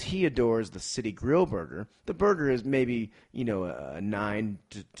 Whereas he adores the City Grill burger. The burger is maybe a 9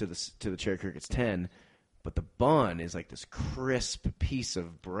 to the Cherry Cricket's 10. But the bun is like this crisp piece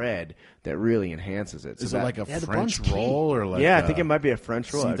of bread that really enhances it. Is it like a the French bun's key. roll or like? I think it might be a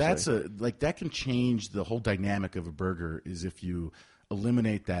French roll. See, actually. that's that can change the whole dynamic of a burger. Is if you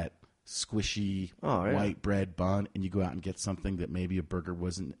eliminate that squishy yeah. white bread bun, and you go out and get something that maybe a burger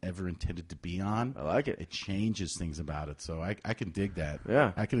wasn't ever intended to be on. I like it. It changes things about it. So I can dig that.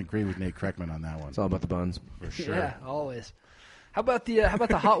 Yeah. I can agree with Nate Kreckman on that one. It's all about the buns. For sure. Yeah, always. How about the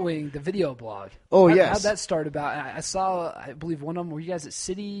Hot Wing, the video blog? Oh, How'd yes. that start about? I saw, I believe one of them. Were you guys at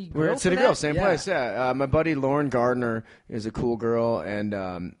City Grill? We're at City for Grill, that? same place. Yeah, my buddy Lauren Gardner is a cool girl,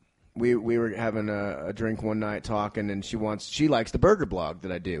 and we were having a drink one night talking, and she likes the burger blog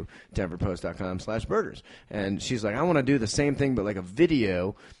that I do, denverpost.com/burgers, and she's like, I want to do the same thing but like a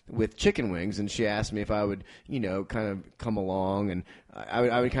video with chicken wings, and she asked me if I would, kind of come along, and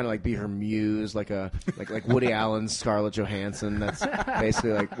I would kind of like be her muse, like Woody Allen's Scarlett Johansson. That's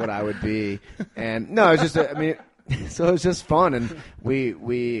basically like what I would be, and no, it's just so it was just fun, and we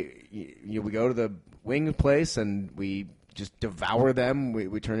go to the wing place and we just devour them.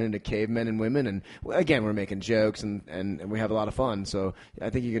 We turn into cavemen and women, and again, we're making jokes and we have a lot of fun. So I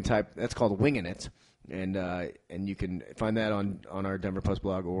think you can type. That's called Winging It, and you can find that on our Denver Post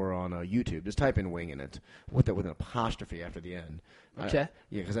blog or on YouTube. Just type in Winging It with an apostrophe after the end. Okay.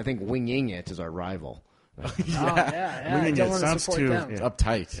 Because I think Winging It is our rival. Yeah. Winging Don't it wanna sounds support too them.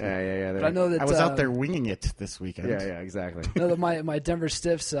 uptight. Yeah. But I know that I was out there winging it this weekend. Yeah, exactly. I know that my Denver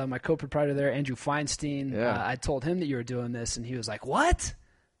Stiffs, my co-proprietor there, Andrew Feinstein, I told him that you were doing this, and he was like, "What?"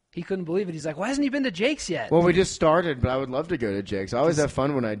 He couldn't believe it. He's like, "Why hasn't he been to Jake's yet?" Well, we just started, but I would love to go to Jake's. I always have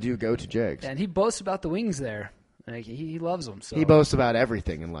fun when I do go to Jake's. And he boasts about the wings there. Like, he loves them. So. He boasts about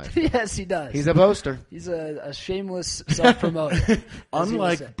everything in life. Yes, he does. He's a boaster. He's a shameless self-promoter.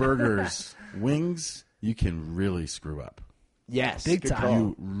 Unlike burgers, wings you can really screw up. Yes, Big good time. call.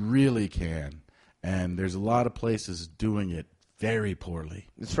 You really can. And there's a lot of places doing it very poorly.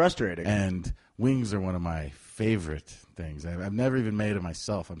 It's frustrating. And wings are one of my favorite things. I've never even made it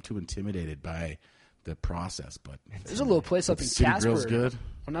myself. I'm too intimidated by the process. But There's a little place up in City Casper. Grill's good.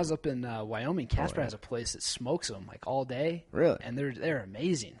 When I was up in Wyoming, Casper has a place that smokes them like all day. Really? And they're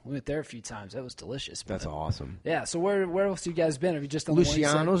amazing. We went there a few times. That was delicious. That's awesome. Yeah. So where else have you guys been? Have you just done the wing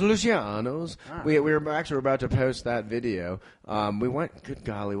set? Luciano's. We were about to post that video. We went. Good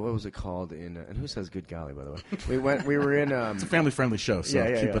golly, what was it called? And who says good golly, by the way? We were in. It's a family-friendly show, so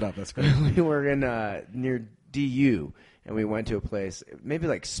keep it up. That's great. We were in near DU. And we went to a place, maybe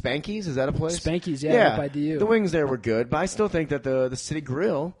like Spanky's. Is that a place? Spanky's, yeah, right by DU. The wings there were good, but I still think that the City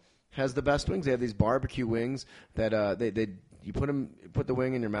Grill has the best wings. They have these barbecue wings that you put the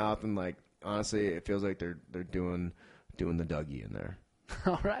wing in your mouth, and like honestly, it feels like they're doing the Dougie in there.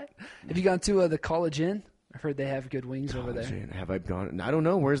 All right. Have you gone to the College Inn? I've heard they have good wings over there. Inn. Have I gone? I don't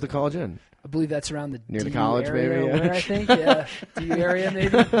know. Where's the College Inn? I believe that's around the Near the DU college, area, maybe, yeah. Where I think, yeah, DU area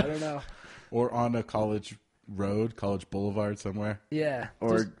maybe. I don't know. Or on a college road, College Boulevard somewhere. Yeah.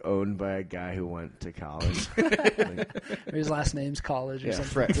 Or owned by a guy who went to college. Or his last name's College or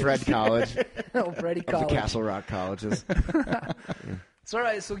something. Fred College. Oh, Freddie Of College. the Castle Rock colleges. So, all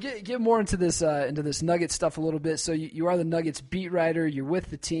right, so get more into this Nuggets stuff a little bit. So you are the Nuggets beat writer. You're with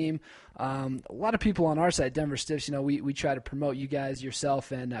the team. A lot of people on our side, Denver Stiffs, we try to promote you guys,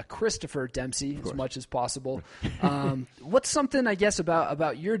 yourself, and Christopher Dempsey as much as possible. What's something, I guess,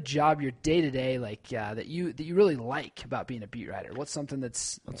 about your job, your day-to-day, like that you really like about being a beat writer? What's something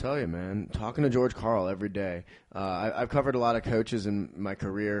that's... I'll tell you, man, talking to George Karl every day. I've covered a lot of coaches in my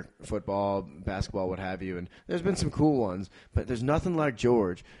career, football, basketball, what have you, and there's been some cool ones, but there's nothing like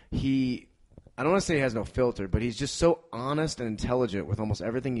George. I don't want to say he has no filter, but he's just so honest and intelligent with almost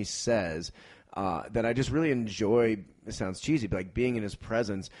everything he says that I just really enjoy. It sounds cheesy, but like being in his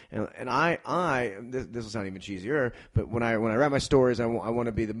presence. And this will sound even cheesier, but when I write my stories, I want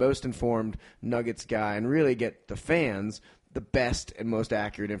to be the most informed Nuggets guy and really get the fans the best and most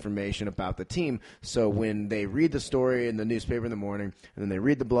accurate information about the team. So when they read the story in the newspaper in the morning and then they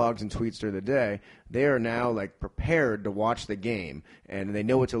read the blogs and tweets during the day, they are now like prepared to watch the game and they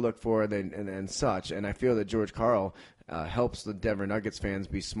know what to look for and such. And I feel that George Karl helps the Denver Nuggets fans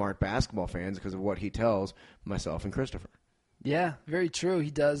be smart basketball fans because of what he tells myself and Christopher. Yeah, very true.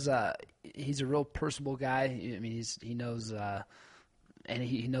 He does. He's a real personable guy. I mean, he knows. And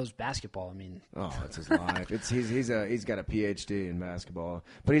he knows basketball. I mean, it's his life. He's got a PhD in basketball,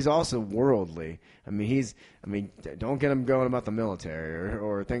 but he's also worldly. I mean, don't get him going about the military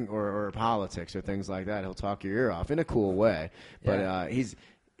or politics or things like that. He'll talk your ear off in a cool way. But he's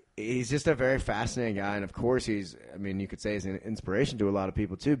just a very fascinating guy, and of course you could say he's an inspiration to a lot of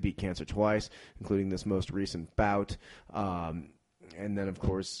people too. Beat cancer twice, including this most recent bout. And then, of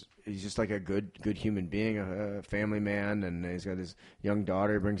course, he's just like a good human being, a family man, and he's got his young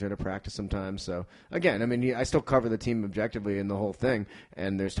daughter. He brings her to practice sometimes. So again, I mean, I still cover the team objectively in the whole thing,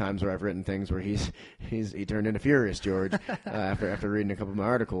 and there's times where I've written things where he turned into Furious George after reading a couple of my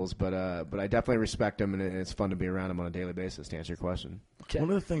articles. But I definitely respect him, and it's fun to be around him on a daily basis. To answer your question, Okay. One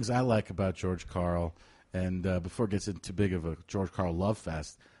of the things I like about George Karl, and before it gets into too big of a George Karl love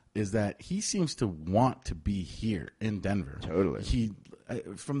fest, is that he seems to want to be here in Denver. Totally. He,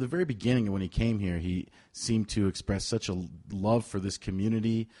 from the very beginning when he came here, he seemed to express such a love for this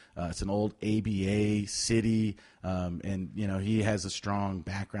community. It's an old ABA city, and he has a strong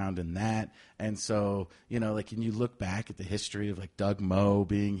background in that. And so, like, when you look back at the history of like Doug Moe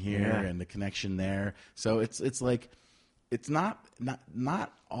being here and the connection there, so it's like it's not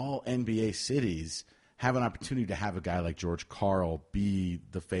all NBA cities have an opportunity to have a guy like George Karl be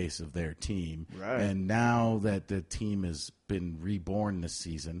the face of their team. Right. And now that the team has been reborn this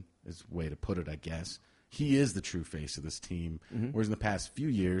season, is a way to put it, I guess, he is the true face of this team. Mm-hmm. Whereas in the past few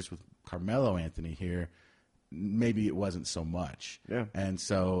years with Carmelo Anthony here, maybe it wasn't so much. Yeah. And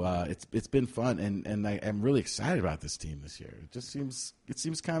so it's been fun, and I'm really excited about this team this year. It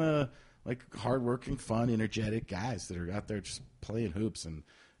seems kind of like hardworking, fun, energetic guys that are out there just playing hoops, and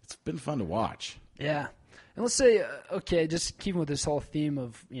it's been fun to watch. Yeah. And let's say, just keeping with this whole theme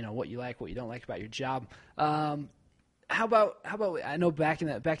of, what you like, what you don't like about your job. How about I know back in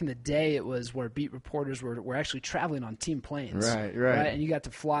the day it was where beat reporters were actually traveling on team planes. Right. And you got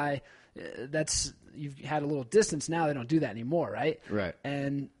to fly. You've had a little distance now. They don't do that anymore, right? Right.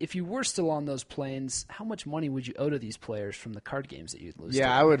 And if you were still on those planes, how much money would you owe to these players from the card games that you'd lose?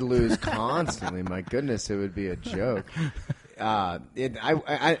 Yeah, I would lose constantly. My goodness, it would be a joke. We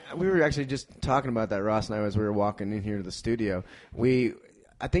were actually just talking about that, Ross and I, as we were walking in here to the studio.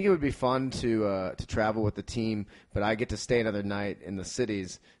 I think it would be fun to travel with the team, but I get to stay another night in the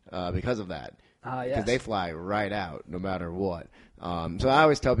cities because of that. Because they fly right out no matter what. So I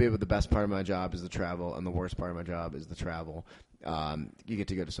always tell people the best part of my job is the travel, and the worst part of my job is the travel. You get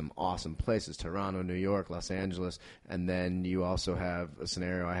to go to some awesome places, Toronto, New York, Los Angeles, and then you also have a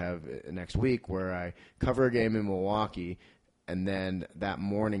scenario I have next week where I cover a game in Milwaukee, and then that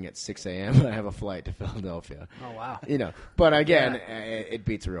morning at 6 a.m. I have a flight to Philadelphia. Oh, wow. But again, it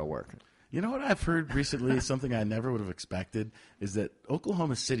beats real work. You know what I've heard recently, something I never would have expected, is that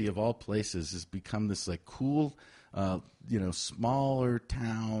Oklahoma City, of all places, has become this like cool, smaller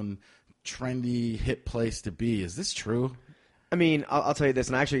town, trendy, hip place to be. Is this true? I mean, I'll tell you this,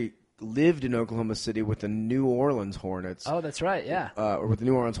 and I actually lived in Oklahoma City with the New Orleans Hornets. Oh, that's right, yeah. Or with the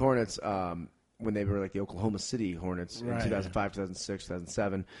New Orleans Hornets when they were like the Oklahoma City Hornets in 2005, 2006,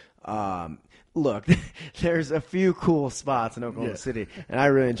 2007. Look, there's a few cool spots in Oklahoma City, and I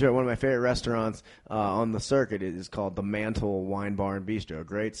really enjoy it. One of my favorite restaurants on the circuit is called the Mantle Wine Bar and Bistro. A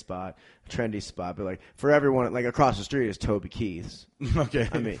great spot, trendy spot, but like for everyone, like across the street is Toby Keith's. Okay,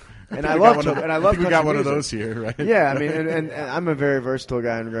 I mean, and I love Toby, and I love. We got one of those here, right? Yeah, I mean, and I'm a very versatile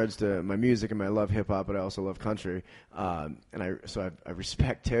guy in regards to my music, and I love hip hop, but I also love country. And I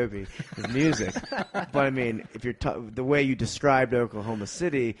respect Toby, his music. But I mean, if you're the way you described Oklahoma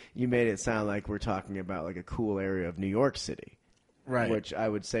City, you made it sound like we're talking about like a cool area of New York City. Right. Which I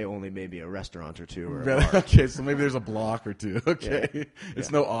would say only maybe a restaurant or two. Or okay, so maybe there's a block or two. Okay. Yeah.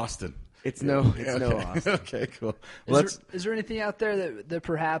 It's no Austin. It's no Austin. Okay, cool. Is there anything out there that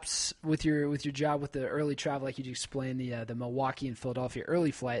perhaps with your job with the early travel, like you explained, the Milwaukee and Philadelphia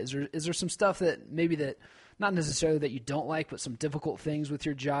early flight, is there some stuff that maybe that not necessarily that you don't like, but some difficult things with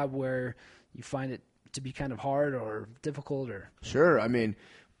your job where you find it to be kind of hard or difficult? Or Sure. I mean,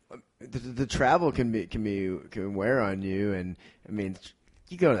 the travel can wear on you, and I mean,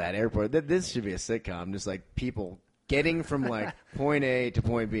 you go to that airport. This should be a sitcom, just like people getting from like point A to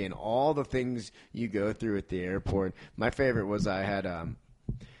point B and all the things you go through at the airport. My favorite was I had, I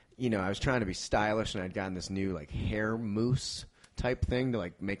was trying to be stylish, and I'd gotten this new like hair mousse type thing to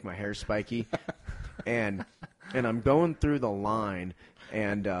like make my hair spiky, and I'm going through the line,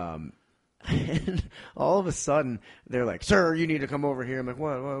 and all of a sudden, they're like, "Sir, you need to come over here." I'm like,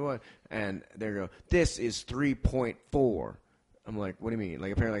 "What?" And they go, "This is 3.4." I'm like, "What do you mean?"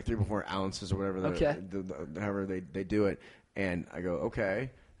 Like, apparently, like 3.4 ounces or whatever. However they do it. And I go,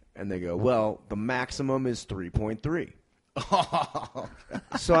 "Okay." And they go, "Well, the maximum is 3.3."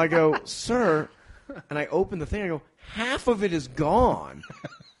 So I go, "Sir," and I open the thing. I go, "Half of it is gone.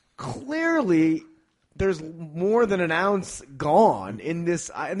 Clearly, there's more than an ounce gone in this."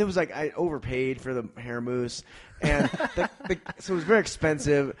 And it was like I overpaid for the hair mousse, and so it was very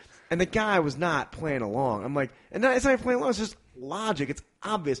expensive. And the guy was not playing along. I'm like, and it's not playing along. It's just logic. It's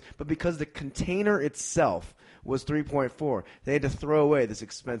obvious. But because the container itself was 3.4. They had to throw away this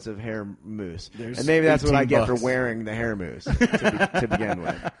expensive hair mousse. There's Maybe that's what I get $18. for wearing the hair mousse to begin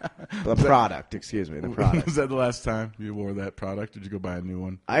with. The product. Was that the last time you wore that product? Did you go buy a new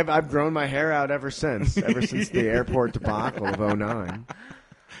one? I've grown my hair out ever since the airport debacle of 2009.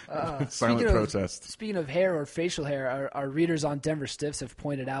 Silent protest. Speaking of hair or facial hair, our readers on Denver Stiffs have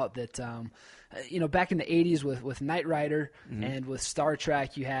pointed out that back in the 80s with Knight Rider and with Star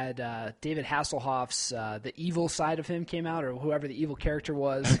Trek, you had David Hasselhoff's the evil side of him came out, or whoever the evil character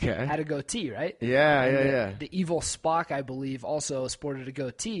was had a goatee, right? Yeah. The evil Spock, I believe, also sported a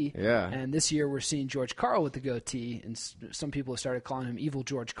goatee. Yeah. And this year we're seeing George Karl with the goatee, and some people have started calling him Evil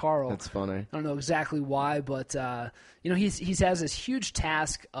George Karl. That's funny. I don't know exactly why, but he has this huge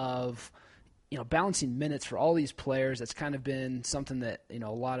task of balancing minutes for all these players. That's kind of been something that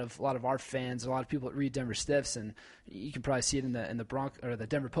a lot of our fans, a lot of people that read Denver Stiffs, and you can probably see it in the Broncos or the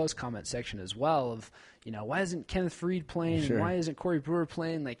Denver Post comment section as well. Of why isn't Kenneth Faried playing? Sure. And why isn't Corey Brewer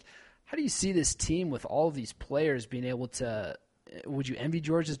playing? Like, how do you see this team with all of these players being able to? Would you envy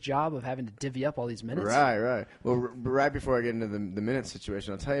George's job of having to divvy up all these minutes? Right. Well, right before I get into the minute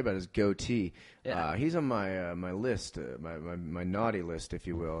situation, I'll tell you about his goatee. Yeah. He's on my list, my naughty list, if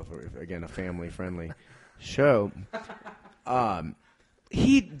you will. Again, a family-friendly show.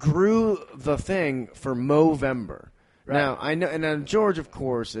 He grew the thing for Movember. Right. Now I know, and George, of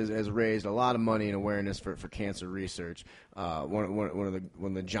course, has raised a lot of money and awareness for cancer research. One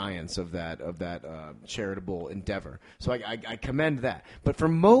of the giants of that charitable endeavor. So I commend that. But for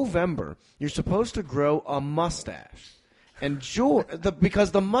Movember, you're supposed to grow a mustache, and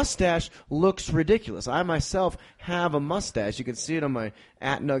because the mustache looks ridiculous. I myself have a mustache. You can see it on my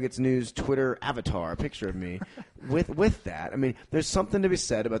 @NuggetsNews Twitter avatar, a picture of me with that. I mean, there's something to be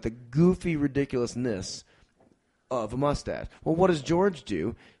said about the goofy ridiculousness of a mustache. Well, what does George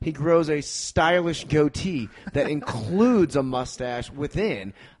do? He grows a stylish goatee that includes a mustache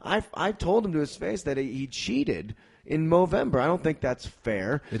within. I've told him to his face that he cheated in Movember. I don't think that's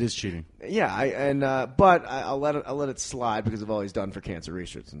fair. It is cheating. Yeah, but I'll let it slide because of all he's done for cancer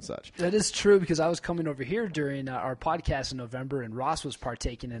research and such. That is true, because I was coming over here during our podcast in November, and Ross was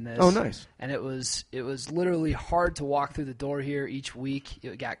partaking in this. Oh, nice! And it was literally hard to walk through the door here each week.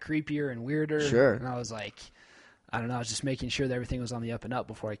 It got creepier and weirder. Sure. And I was like, I don't know. I was just making sure that everything was on the up and up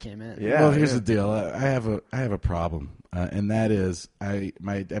before I came in. Yeah. Well, here's the deal. I have a problem, and that is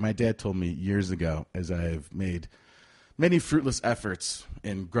my dad told me years ago, as I've made many fruitless efforts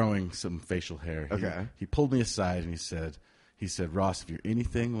in growing some facial hair. Okay. He pulled me aside and he said, Ross, if you're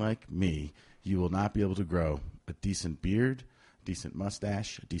anything like me, you will not be able to grow a decent beard, a decent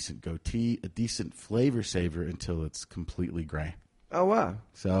mustache, a decent goatee, a decent flavor saver until it's completely gray. Oh wow!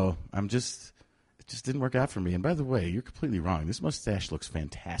 So it just didn't work out for me. And by the way, you're completely wrong. This mustache looks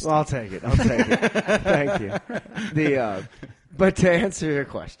fantastic. Well, I'll take it. Thank you. But to answer your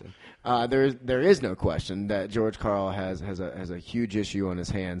question, there is no question that George Karl has a huge issue on his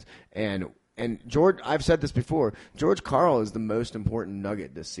hands, and George, I've said this before, George Karl is the most important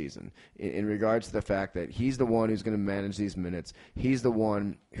nugget this season in regards to the fact that he's the one who's going to manage these minutes. He's the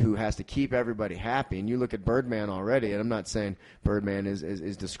one who has to keep everybody happy. And you look at Birdman already, and I'm not saying Birdman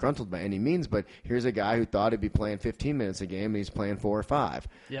is disgruntled by any means, but here's a guy who thought he'd be playing 15 minutes a game, and he's playing 4 or 5.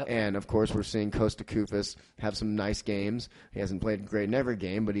 Yep. And, of course, we're seeing Costa Koufos have some nice games. He hasn't played great in every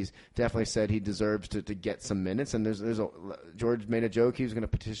game, but he's definitely said he deserves to get some minutes. And George made a joke he was going to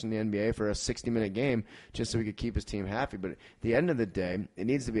petition the NBA for a 60-minute game just so he could keep his team happy. But at the end of the day, it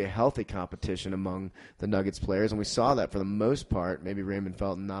needs to be a healthy competition among the Nuggets players, and we saw that for the most part, maybe Raymond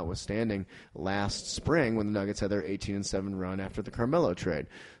Felton notwithstanding, last spring when the Nuggets had their 18-7 run after the Carmelo trade.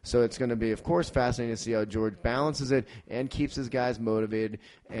 So it's going to be, of course, fascinating to see how George balances it and keeps his guys motivated.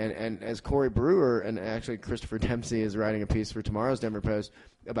 And as Corey Brewer, and actually Christopher Dempsey is writing a piece for tomorrow's Denver Post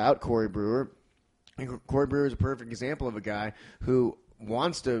about Corey Brewer. Corey Brewer is a perfect example of a guy who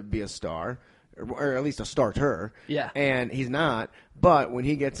wants to be a star, or at least a starter. Yeah. And he's not. But when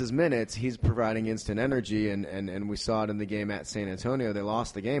he gets his minutes, he's providing instant energy. And we saw it in the game at San Antonio. They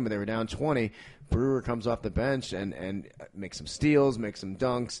lost the game, but they were down 20. Brewer comes off the bench and makes some steals, makes some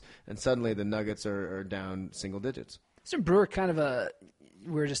dunks, and suddenly the Nuggets are down single digits. Isn't Brewer kind of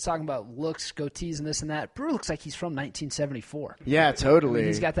we were just talking about looks, goatees, and this and that. Brewer looks like he's from 1974. Yeah, totally. I mean,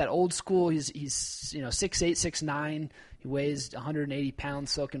 he's got that old school. He's 6'8", 6'9". He weighs 180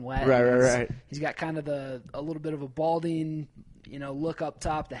 pounds soaking wet. Right. He's got kind of a little bit of a balding, look up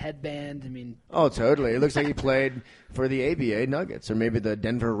top, the headband. I mean, oh, totally. It looks like he played for the ABA Nuggets or maybe the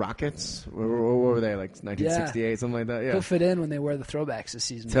Denver Rockets. What were they, like 1968, something like that? Yeah. He'll fit in when they wear the throwbacks this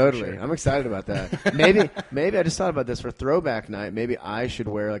season. Totally. Sure. I'm excited about that. Maybe I just thought about this for throwback night. Maybe I should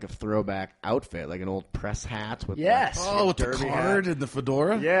wear like a throwback outfit, like an old press hat with with the card and the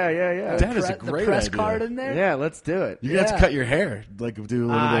fedora. Yeah. That is a great the press idea. Card in there. Yeah, let's do it. You have to cut your hair, like do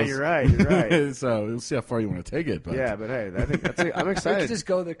one of those. You're right. So we'll see how far you want to take it. But. Yeah, but hey, I think I'm You excited. could just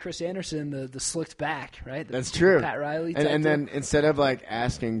go the Chris Anderson, the slicked back, right? That's true. Pat Riley. And then instead of like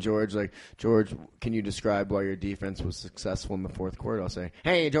asking George, can you describe why your defense was successful in the fourth quarter? I'll say,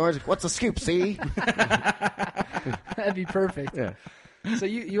 hey, George, what's the scoop? See? That'd be perfect. Yeah. So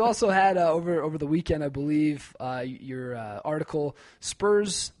you also had over the weekend, I believe, your article,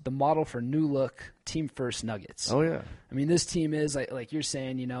 Spurs, the model for new look, team first Nuggets. Oh, yeah. I mean, this team is, like you're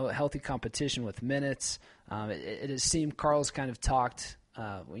saying, healthy competition with minutes. It has seemed Karl's kind of talked,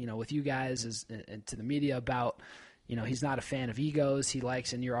 with you guys and to the media about, he's not a fan of egos. He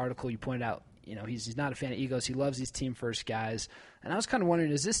likes, in your article, you pointed out, he's not a fan of egos. He loves these team first guys. And I was kind of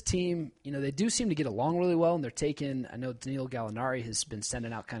wondering, is this team, they do seem to get along really well, and they're taking, I know Danilo Gallinari has been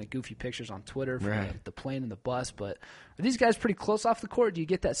sending out kind of goofy pictures on Twitter from the plane and the bus, but are these guys pretty close off the court? Do you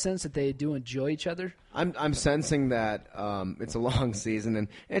get that sense that they do enjoy each other? I'm sensing that it's a long season, and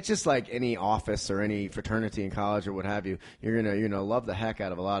it's just like any office or any fraternity in college or what have you. You're gonna love the heck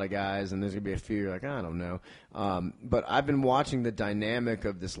out of a lot of guys, and there's gonna be a few you're like, I don't know. But I've been watching the dynamic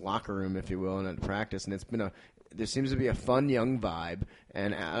of this locker room, if you will, and at practice, and there seems to be a fun young vibe,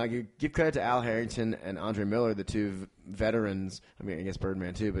 and I give credit to Al Harrington and Andre Miller, the two veterans. I mean, I guess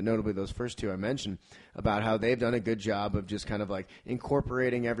Birdman too, but notably those first two I mentioned, about how they've done a good job of just kind of like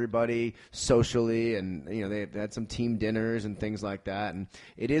incorporating everybody socially, and they've had some team dinners and things like that. And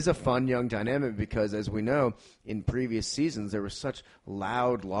it is a fun young dynamic because, as we know, in previous seasons there were such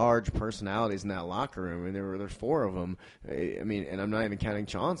loud, large personalities in that locker room, and there's four of them. I mean, and I'm not even counting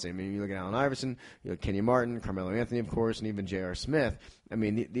Chauncey. I mean, you look at Allen Iverson, you look at Kenny Martin, Carmelo Anthony, of course, and even J.R. Smith. I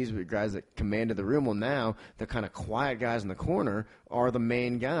mean, these were guys that commanded the room. Well, now the kind of quiet guys in the corner are the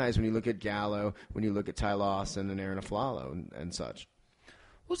main guys when you look at Gallo, when you look at Ty Lawson and Aaron Aflalo and such.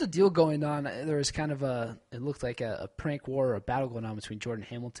 What was the deal going on? There was kind of it looked like a prank war or a battle going on between Jordan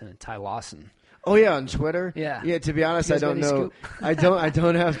Hamilton and Ty Lawson. Oh yeah, on Twitter. Yeah. To be honest, I don't know. I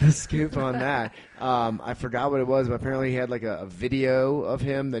don't have the scoop on that. I forgot what it was, but apparently he had like a video of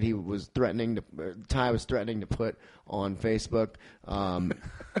him that he was Ty was threatening to put on Facebook,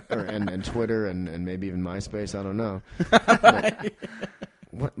 and Twitter, and maybe even MySpace. I don't know.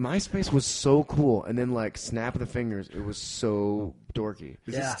 What MySpace was so cool, and then like snap of the fingers, it was so dorky.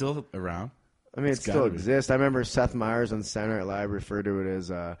 Is it still around? I mean, it still exists. I remember Seth Meyers on Saturday Night Live referred to it as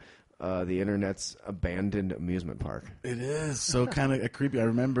the internet's abandoned amusement park. It is so kind of creepy. I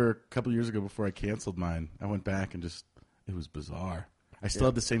remember a couple years ago before I canceled mine, I went back and it was bizarre. I still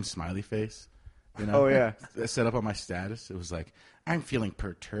had the same smiley face. Oh yeah, set up on my status. It was like, I'm feeling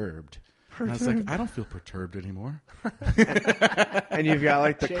perturbed. And I was like, I don't feel perturbed anymore. And you've got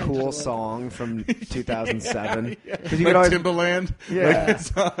like the cool song from 2007. Yeah. You could always, Timbaland,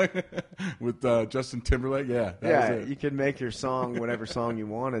 song with Justin Timberlake. You could make your song whatever song you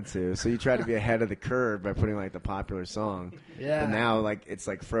wanted to. So you try to be ahead of the curve by putting like the popular song. Yeah. But now like it's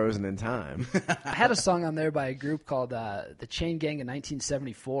like frozen in time. I had a song on there by a group called the Chain Gang in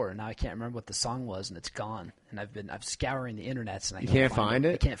 1974, and now I can't remember what the song was, and it's gone. And I'm scouring the internets, and I can't find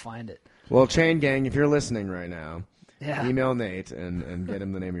it. I can't find it. Well, Chain Gang, if you're listening right now, Yeah. email Nate and get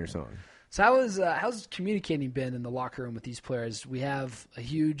him the name of your song. So how's communicating been in the locker room with these players? We have a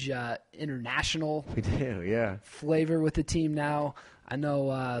huge international We do, yeah. flavor with the team now. I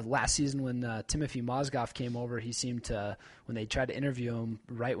know last season when Timothy Mozgov came over, he seemed to, when they tried to interview him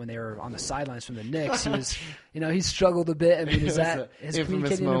right when they were on the sidelines from the Knicks, he was, he struggled a bit. I mean, has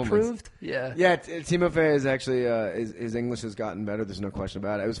communicating improved? Yeah. Yeah, Timofey is actually, his English has gotten better. There's no question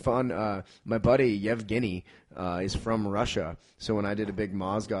about it. It was fun. My buddy Yevgeny is from Russia. So when I did a big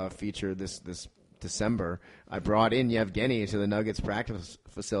Mozgov feature this December, I brought in Yevgeny to the Nuggets practice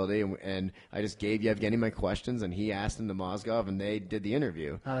facility, and I just gave Yevgeny my questions, and he asked him to Mozgov, and they did the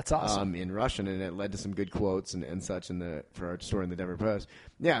interview. Oh, that's awesome. In Russian, and it led to some good quotes and such for our story in the Denver Post.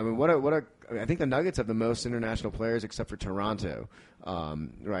 Yeah, I mean, I think the Nuggets have the most international players except for Toronto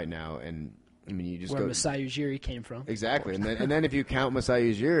right now, and I mean, you just where go Masai Ujiri came from. Exactly, and then if you count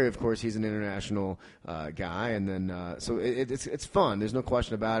Masai Ujiri, of course, he's an international guy, and then so it's fun. There's no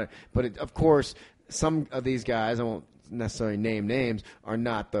question about it. But of course, some of these guys, I won't necessarily name names, are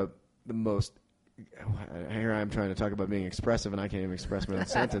not the most here I'm trying to talk about being expressive, and I can't even express my own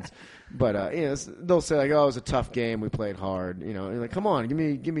sentence. But they'll say like, "Oh, it was a tough game. We played hard." And you're like, "Come on,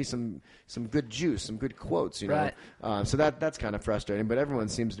 give me some good juice, some good quotes." Right. So that's kind of frustrating. But everyone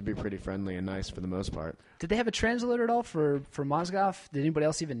seems to be pretty friendly and nice for the most part. Did they have a translator at all for Mozgov? Did anybody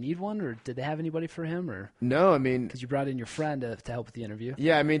else even need one, or did they have anybody for him? Or no, I mean, because you brought in your friend to help with the interview.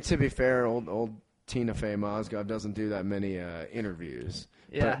 Yeah, I mean, to be fair, old Tina Fey Mozgov doesn't do that many interviews.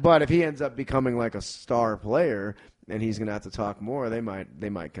 Yeah. But if he ends up becoming like a star player and he's going to have to talk more, they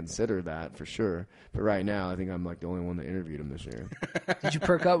might consider that for sure. But right now, I think I'm like the only one that interviewed him this year. Did you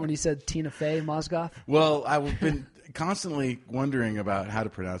perk up when he said Tina Fey Mozgov? Well, I've been constantly wondering about how to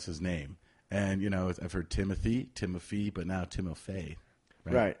pronounce his name. And, I've heard Timothy, but now Timofey.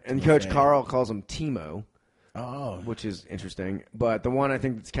 Right. And Timofey. Coach Karl calls him Timo. Oh. Which is interesting. But the one I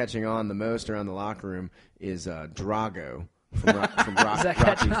think that's catching on the most around the locker room is Drago from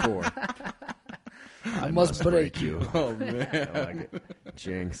Rocky 4. I must break you. Oh, man. I like it.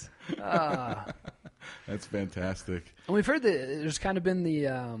 Jinx. That's fantastic. And we've heard that there's kind of been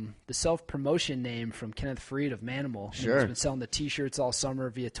the self-promotion name from Kenneth Freed of Manimal. Sure. He's been selling the T-shirts all summer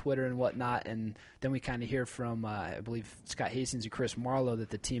via Twitter and whatnot. And then we kind of hear from, I believe, Scott Hastings and Chris Marlowe that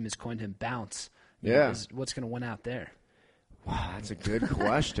the team has coined him Bounce. Yeah. What's going to win out there? Wow, that's a good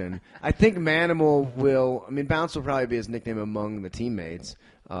question. I think Manimal will. I mean, Bounce will probably be his nickname among the teammates,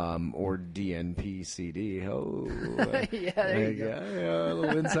 or DNPCD. Oh, yeah, there you go. Yeah, a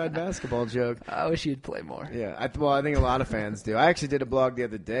little inside basketball joke. I wish you'd play more. Yeah, I think a lot of fans do. I actually did a blog the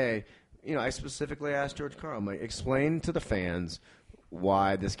other day. I specifically asked George Karl, I'm like, explain to the fans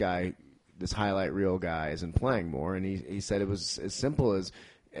why this highlight reel guy isn't playing more, and he said it was as simple as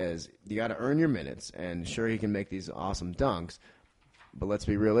you got to earn your minutes, and sure, he can make these awesome dunks, but let's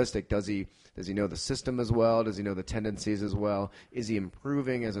be realistic. Does he know the system as well? Does he know the tendencies as well? Is he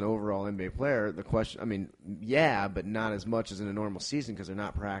improving as an overall NBA player? The question, I mean, yeah, but not as much as in a normal season because they're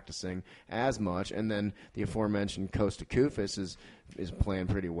not practicing as much. And then the aforementioned Costa Koufis is playing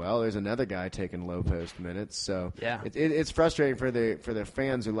pretty well. There's another guy taking low post minutes, so yeah, it's frustrating for the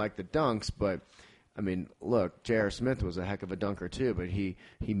fans who like the dunks, but. I mean, look, J.R. Smith was a heck of a dunker too, but he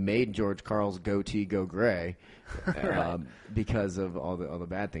made George Karl's goatee go gray because of all the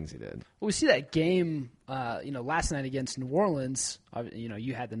bad things he did. Well, we see that game, last night against New Orleans.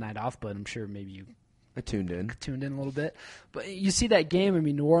 You had the night off, but I'm sure maybe you I tuned in a little bit. But you see that game, I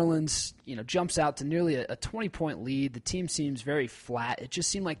mean, New Orleans, jumps out to nearly a 20-point lead. The team seems very flat. It just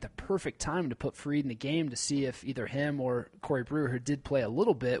seemed like the perfect time to put Freed in the game to see if either him or Corey Brewer, who did play a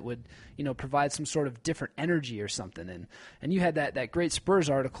little bit, would, provide some sort of different energy or something. And you had that great Spurs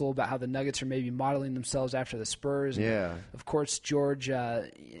article about how the Nuggets are maybe modeling themselves after the Spurs. Yeah. And of course, George,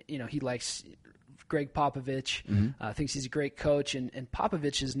 he likes Greg Popovich, thinks he's a great coach, and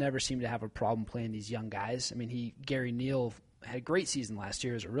Popovich has never seemed to have a problem playing these young guys. I mean, Gary Neal had a great season last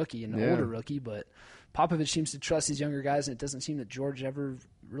year as a rookie, an older rookie, but Popovich seems to trust these younger guys, and it doesn't seem that George ever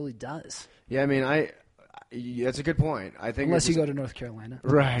really does. Yeah, I mean, that's a good point. I think unless you go to North Carolina,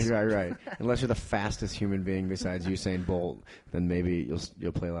 right. Unless you're the fastest human being besides Usain Bolt, then maybe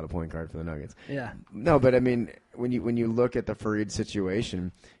you'll play a lot of point guard for the Nuggets. Yeah. No, but I mean, when you look at the Fareed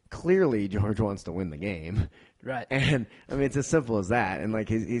situation. Clearly, George wants to win the game. Right. And, I mean, it's as simple as that. And, like,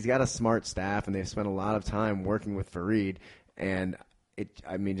 he's got a smart staff, and they've spent a lot of time working with Fareed. And,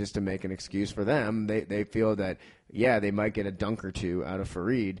 just to make an excuse for them, they feel that, yeah, they might get a dunk or two out of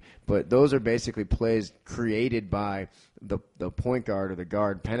Fareed, but those are basically plays created by the point guard or the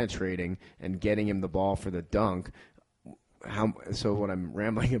guard penetrating and getting him the ball for the dunk. So what I'm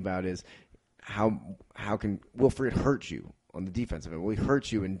rambling about is how can Wilfred hurt you? On the defensive end, will he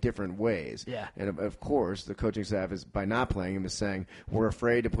hurt you in different ways? Yeah. And of course, the coaching staff is by not playing him is saying we're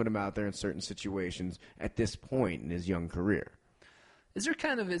afraid to put him out there in certain situations at this point in his young career. Is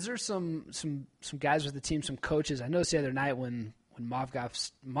there some guys with the team, some coaches? I noticed the other night when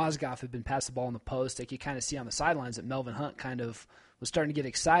Mozgov had been passed the ball in the post, like you kind of see on the sidelines that Melvin Hunt kind of was starting to get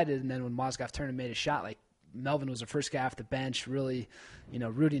excited, and then when Mozgov turned and made a shot, like Melvin was the first guy off the bench, really,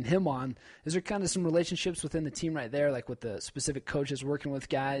 rooting him on. Is there kind of some relationships within the team right there, like with the specific coaches working with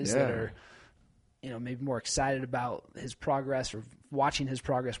guys that are, maybe more excited about his progress or watching his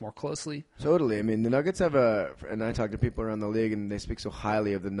progress more closely? Totally. I mean, the Nuggets have and I talk to people around the league, and they speak so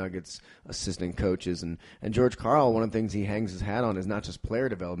highly of the Nuggets' assistant coaches. And George Karl, one of the things he hangs his hat on is not just player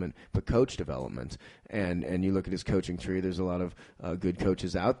development, but coach development. And you look at his coaching tree, there's a lot of good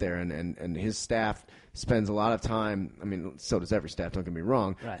coaches out there, and his staff spends a lot of time, I mean, so does every staff, don't get me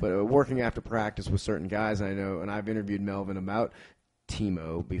wrong, right. But working after practice with certain guys. I know, and I've interviewed Melvin about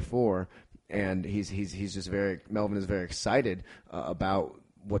Timo before, and Melvin is very excited about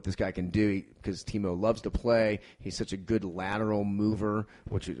what this guy can do, because Timo loves to play. He's such a good lateral mover,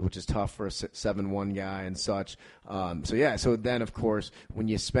 which is tough for a 7'1" guy and such. So then, of course, when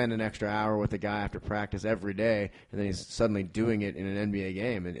you spend an extra hour with a guy after practice every day, and then he's suddenly doing it in an NBA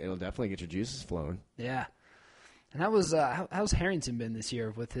game, it'll definitely get your juices flowing. Yeah. And how's Harrington been this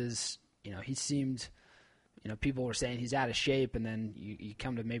year with his, he seemed, people were saying he's out of shape, and then you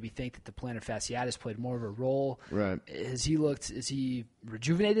come to maybe think that the plantar fasciitis played more of a role. Right. Is he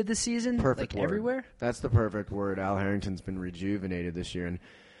rejuvenated this season? Perfect word. Everywhere? That's the perfect word. Al Harrington's been rejuvenated this year, and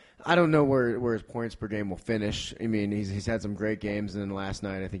I don't know where his points per game will finish. I mean, he's had some great games, and then last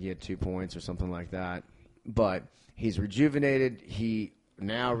night I think he had 2 points or something like that. But he's rejuvenated. He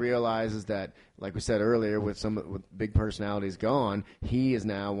now realizes that, like we said earlier, with big personalities gone, he is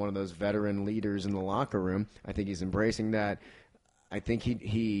now one of those veteran leaders in the locker room. I think he's embracing that. I think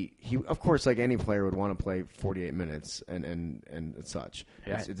he of course, like any player, would want to play 48 minutes and such.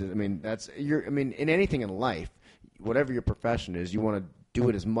 Yeah. In anything in life, whatever your profession is, you want to do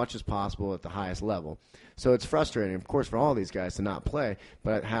it as much as possible at the highest level. So it's frustrating, of course, for all these guys to not play,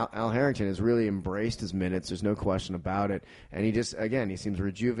 but Al Harrington has really embraced his minutes. There's no question about it. And he seems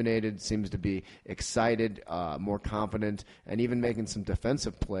rejuvenated, seems to be excited, more confident, and even making some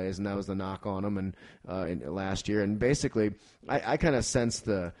defensive plays, and that was the knock on him last year. And basically, I kind of sense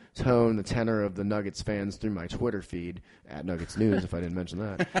the tone, the tenor of the Nuggets fans through my Twitter feed, at Nuggets News, if I didn't mention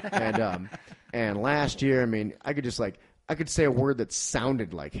that. And last year, I mean, I could say a word that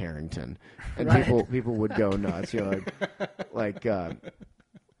sounded like Harrington, and right. people would go nuts. Like I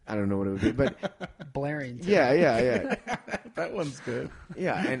don't know what it would be, but blaring. Yeah. That one's good.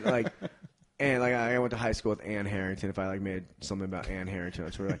 Yeah, and I went to high school with Ann Harrington. If I made something about Ann Harrington,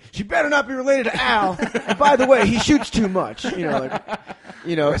 it's sort of she better not be related to Al. And by the way, he shoots too much. Right.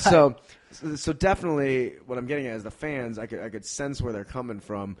 So definitely, what I'm getting at is the fans. I could sense where they're coming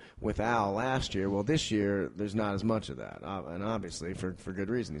from with Al last year. Well, this year there's not as much of that, and obviously for good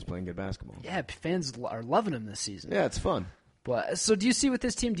reason. He's playing good basketball. Yeah, fans are loving him this season. Yeah, it's fun. But so, do you see with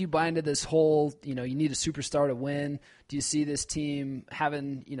this team? Do you buy into this whole? You need a superstar to win. Do you see this team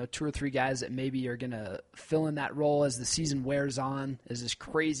having 2 or 3 guys that maybe are going to fill in that role as the season wears on, as this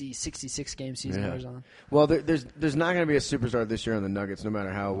crazy 66-game season wears on? Well, there's not going to be a superstar this year on the Nuggets, no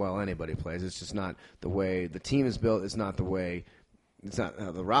matter how well anybody plays. It's just not the way the team is built. It's not the way. It's not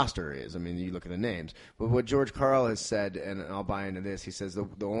how the roster is. I mean, you look at the names. But what George Karl has said, and I'll buy into this, he says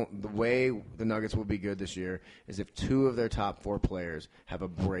the way the Nuggets will be good this year is if 2 of their top 4 players have a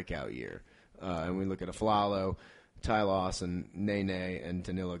breakout year. And we look at Aflalo, Ty Lawson, Nene, and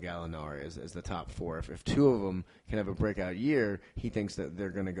Danilo Gallinari as the top 4. If 2 of them can have a breakout year, he thinks that they're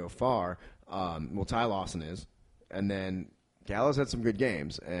going to go far. Ty Lawson is. And then Gallo's had some good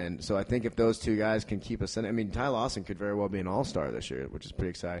games, and so I think if those 2 guys can keep us in, I mean, Ty Lawson could very well be an all-star this year, which is pretty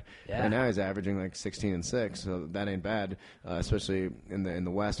exciting. Yeah. Right now he's averaging 16 and 6, so that ain't bad, especially in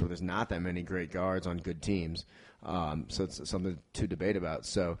the West where there's not that many great guards on good teams. So it's something to debate about.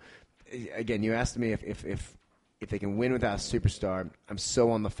 So again, you asked me if they can win without a superstar. I'm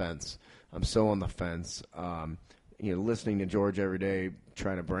so on the fence. Listening to George every day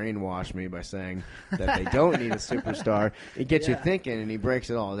trying to brainwash me by saying that they don't need a superstar, it gets you thinking, and he breaks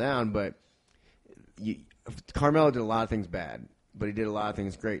it all down. But Carmelo did a lot of things bad, but he did a lot of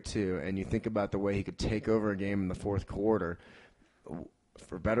things great too. And you think about the way he could take over a game in the fourth quarter,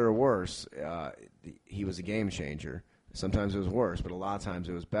 for better or worse, he was a game changer. Sometimes it was worse, but a lot of times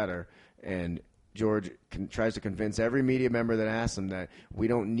it was better. And George tries to convince every media member that asks him that we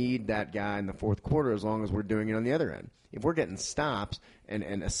don't need that guy in the fourth quarter as long as we're doing it on the other end. If we're getting stops and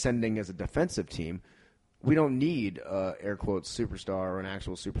ascending as a defensive team, we don't need air quotes superstar or an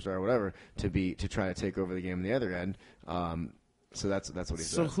actual superstar or whatever to try to take over the game on the other end. So that's what he says.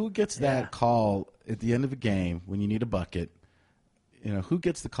 So who gets that call at the end of a game when you need a bucket? Who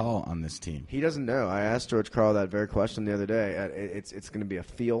gets the call on this team? He doesn't know. I asked George Karl that very question the other day. It's going to be a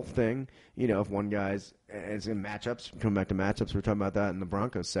feel thing. If one guy's – it's in matchups. Coming back to matchups, we were talking about that in the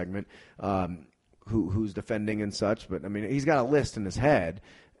Broncos segment, who's defending and such. But, I mean, he's got a list in his head,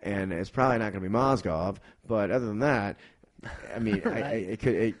 and it's probably not going to be Mozgov. But other than that, I mean,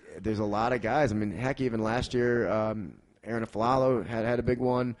 right. There's a lot of guys. I mean, heck, even last year Aaron Aflalo had a big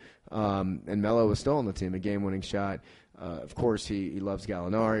one, and Melo was still on the team, a game-winning shot. Of course, he loves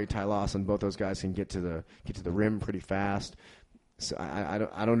Gallinari, Ty Lawson. Both those guys can get to the rim pretty fast. So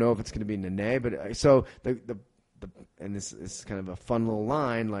I don't know if it's going to be Nene, but so and this is kind of a fun little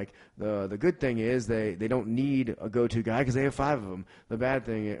line. Like the good thing is they don't need a go-to guy because they have 5 of them. The bad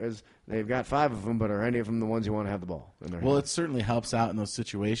thing is they've got 5 of them, but are any of them the ones you want to have the ball in their hand? It certainly helps out in those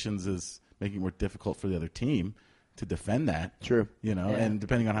situations, is making it more difficult for the other team to defend that. True. And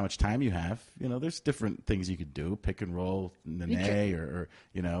depending on how much time you have, there's different things you could do. Pick and roll, nene, or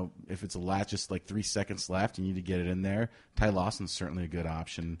if it's a lat, just like 3 seconds left, you need to get it in there. Ty Lawson's certainly a good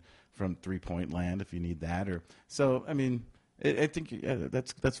option from 3-point land if you need that. I think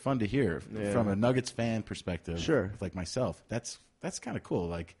that's fun to hear from a Nuggets fan perspective. Sure. Like myself, that's kind of cool.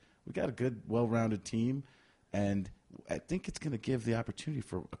 Like, we got a good, well-rounded team, and I think it's going to give the opportunity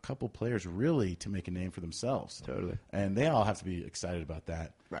for a couple players really to make a name for themselves. Totally. And they all have to be excited about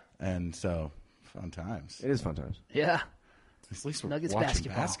that. Right. And so, fun times. It is fun times. Yeah. At least we're Nuggets watching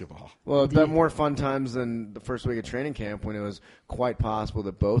basketball. Well, but more fun times than the first week of training camp when it was quite possible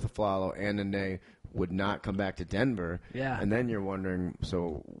that both Aflalo and Nene would not come back to Denver. Yeah. And then you're wondering,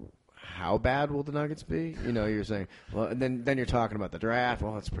 so how bad will the Nuggets be? You're saying, well, and then you're talking about the draft.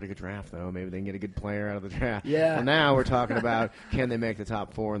 Well, it's a pretty good draft, though. Maybe they can get a good player out of the draft. Yeah. Well, now we're talking about can they make the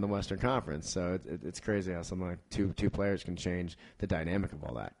top 4 in the Western Conference? So it's crazy how something like two players can change the dynamic of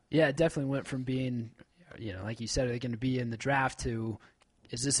all that. Yeah, it definitely went from being, like you said, are they going to be in the draft to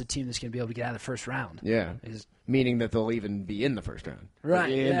is this a team that's going to be able to get out of the first round? Yeah. Meaning that they'll even be in the first round. Right.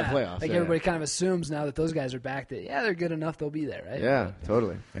 In the playoffs. Like everybody kind of assumes now that those guys are back that, they're good enough, they'll be there, right? Yeah,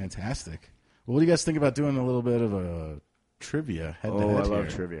 totally. Fantastic. Well, what do you guys think about doing a little bit of a trivia head-to-head I love here?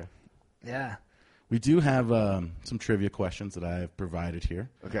 trivia. Yeah. We do have some trivia questions that I have provided here.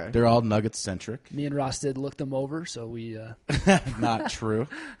 Okay. They're all Nuggets-centric. Me and Ross did look them over, so we Not true.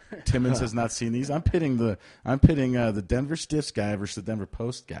 Timmons has not seen these. I'm pitting the Denver Stiffs guy versus the Denver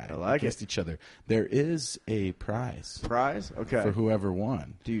Post guy against each other. There is a prize. Prize? Okay. For whoever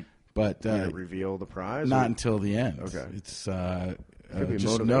won. Do you reveal the prize? Not until the end. Okay. It's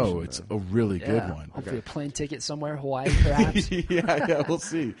just know it's a really good one. Hopefully a plane ticket somewhere, Hawaii perhaps. yeah, we'll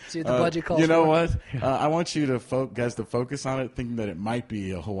see. See what the budget calls You know for. what? I want you to guys to focus on it, thinking that it might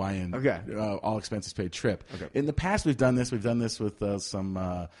be a Hawaiian, all expenses paid trip. Okay. In the past, we've done this. We've done this with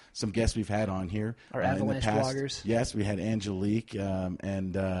some guests we've had on here. Our in Avalanche the past. bloggers. Yes, we had Angelique and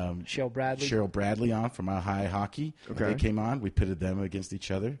Cheryl Bradley on from High Hockey. Okay. They came on. We pitted them against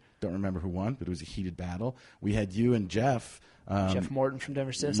each other. Don't remember who won, but it was a heated battle. We had you and Jeff. Jeff Morton from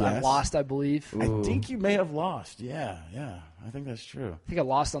Denver Stiffs. Yes. I lost, I believe. I think you may have lost. Yeah. I think that's true. I think I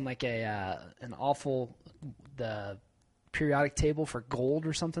lost on like the periodic table for gold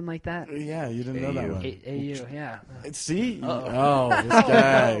or something like that. Yeah, you didn't know that one. AU, yeah. See? This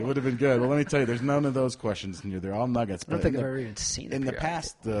guy would have been good. Well, let me tell you, there's none of those questions in here. They're all Nuggets. I don't think I've ever even seen it. In the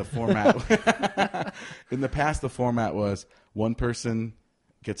past, the format was one person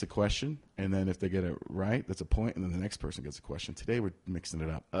gets a question, and then if they get it right, that's a point, and then the next person gets a question. Today, we're mixing it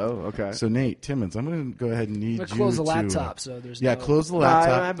up. Oh, okay. So, Nate Timmons, I'm going to go ahead and need you to close the laptop, so there's close the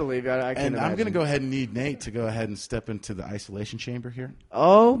laptop. I believe it. I can and I'm going to imagine. go ahead and need Nate to go ahead and step into the isolation chamber here.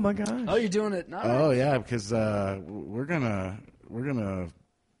 Oh, my gosh. Oh, you're doing it? All right. Oh, yeah, because we're gonna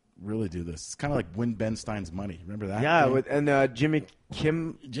really do this. It's kind of like win Ben Stein's money. Remember that? Yeah, and Jimmy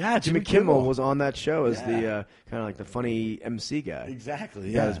Kimmel was on that show as the kind of like the funny MC guy. Exactly.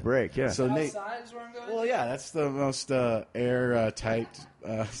 He Yeah. got his break. Yeah. So Nate, Outside is where I'm going? well, yeah, that's the most air-tight,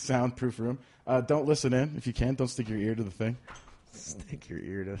 soundproof room. Don't listen in if you can. Don't stick your ear to the thing. Stick your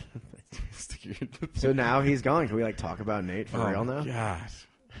ear to. Stick your ear to the thing. So now he's gone. Can we talk about Nate for real now? God,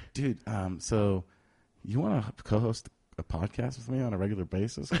 dude. So you want to co-host a podcast with me on a regular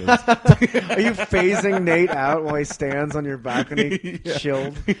basis? 'Cause Are you phasing Nate out while he stands on your balcony,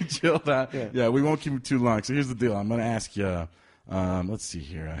 chilled? chilled out. Yeah. We won't keep him too long. So here's the deal. I'm going to ask you. Let's see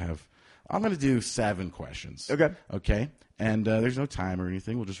here. I'm going to do 7 questions. Okay. And there's no time or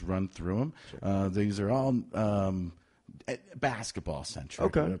anything. We'll just run through them. Sure. These are all basketball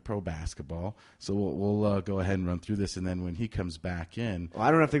centric. Pro basketball. So we'll go ahead and run through this, and then when he comes back in, Well,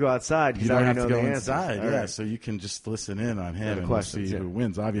 I don't have to go outside. you don't have to go answers. inside. All Yeah. right. So you can just listen in on him and questions, we'll see who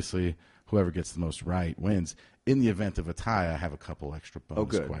wins. Obviously, whoever gets the most right wins. In the event of a tie, I have a couple extra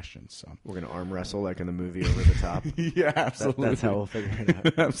bonus questions. So We're going to arm wrestle like in the movie Over the Top. yeah, absolutely. That's how we'll figure it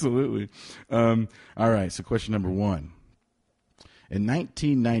out. Absolutely. All right. So question number 1. In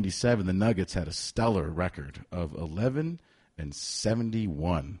 1997, the Nuggets had a stellar record of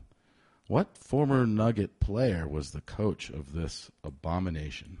 11-71. What former Nugget player was the coach of this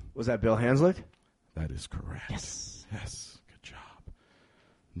abomination? Was that Bill Hanslick? That is correct. Yes. Good job.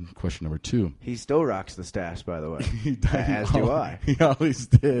 Question number 2. He still rocks the stash, by the way. As do I. He always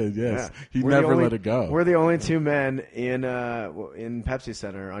did, yes. Yeah. He We're never the only- let it go. We're the only 2 men in Pepsi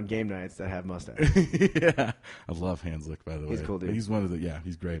Center on game nights that have mustaches. Yeah. I love Hanslick, by the way. He's cool, dude. He's one of the,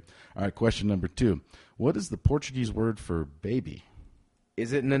 he's great. All right, question number 2. What is the Portuguese word for baby?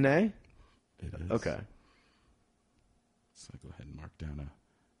 Is it Nene? It is. Okay. So go ahead and mark down a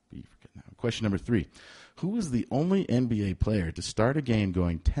Be forgetting that one. Question number 3. Who was the only NBA player to start a game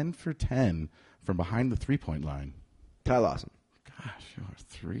going 10 for 10 from behind the three-point line? Ty Lawson. Gosh, you are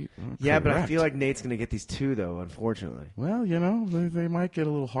 3. Yeah, but I correct. feel like Nate's going to get these 2, though, unfortunately. Well, they might get a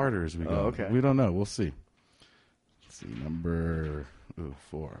little harder as we go. okay. We don't know. We'll see. Let's see. Number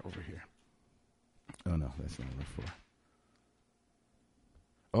 4 over here. Oh, no, that's not number 4.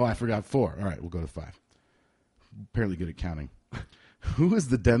 Oh, I forgot 4. All right, we'll go to 5. Apparently good at counting. Who is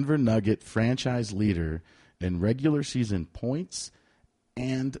the Denver Nugget franchise leader in regular season points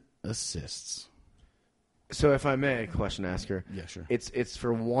and assists? So if I may, question asker. Yeah, sure. It's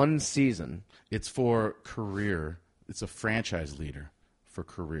for one season. It's for career. It's a franchise leader for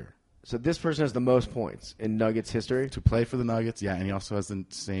career. So this person has the most points in Nuggets history? To play for the Nuggets, yeah, and he also has the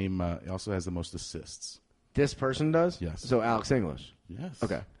same. He also has the most assists. This person does? Yes. So Alex English? Yes.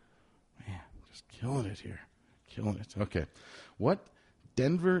 Okay. Man, just killing it here. Killing it. Okay. What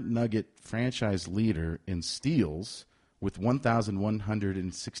Denver Nugget franchise leader in steals with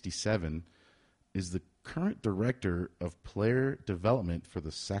 1,167 is the current director of player development for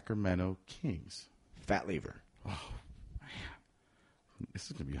the Sacramento Kings? Fat Lever. This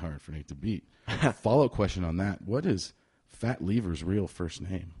is going to be hard for Nate to beat. Follow-up question on that. What is Fat Lever's real first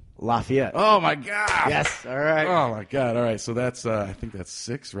name? Lafayette. Oh, my God. Yes. All right. Oh, my God. All right. So that's, I think that's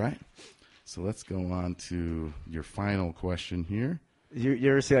 6, right? So let's go on to your final question here. You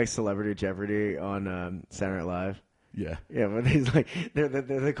ever see like Celebrity Jeopardy on Saturday Night Live? Yeah. Yeah, but he's like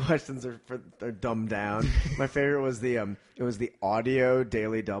the questions are dumbed down. My favorite was the audio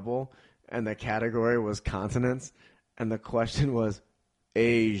daily double, and the category was continents, and the question was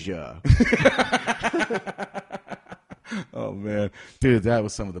Asia. Oh, man. Dude, that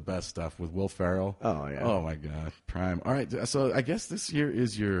was some of the best stuff with Will Ferrell. Oh, yeah. Oh, my God. Prime. All right. So I guess this year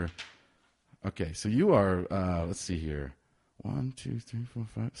is your – okay. So you are let's see here. 1, 2, 3, 4,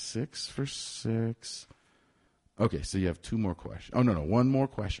 5, 6 for 6. Okay. So you have 2 more questions. Oh, no. One more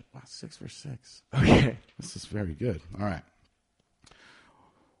question. Wow, 6 for 6. Okay. This is very good. All right.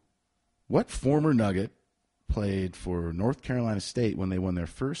 What former Nugget played for North Carolina State when they won their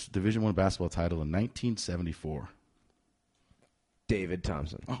first Division I basketball title in 1974? David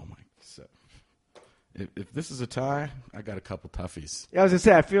Thompson. Oh, my. So, if this is a tie, I got a couple toughies. Yeah, I was going to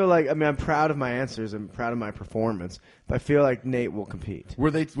say, I feel like, I'm proud of my answers. I'm proud of my performance. But I feel like Nate will compete. Were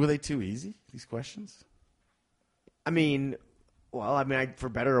they too easy, these questions? For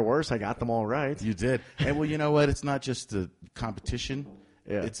better or worse, I got them all right. You did. And, well, you know what? It's not just the competition.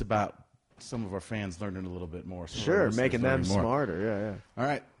 Yeah. It's about some of our fans learning a little bit more. Sure, making them smarter. Yeah. All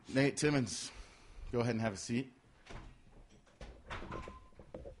right, Nate Timmons, go ahead and have a seat.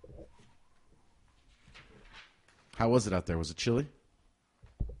 How was it out there? Was it chilly?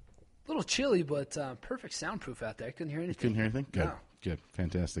 A little chilly, but perfect soundproof out there. I couldn't hear anything. Couldn't hear anything? Good. No. Good.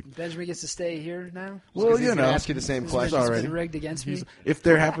 Fantastic. Benjamin gets to stay here now. Well, He's gonna ask you the same question already. Rigged against me. If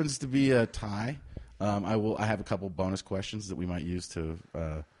there happens to be a tie, I have a couple bonus questions that we might use to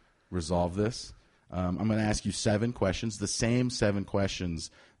resolve this. I'm going to ask you 7 questions, the same 7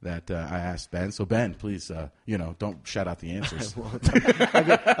 questions that I asked Ben. So, Ben, please, don't shout out the answers.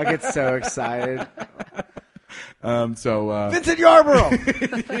 I get so excited. Vincent Yarborough!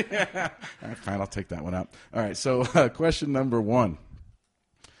 Yeah. All right, fine, I'll take that one out. All right, so question number 1.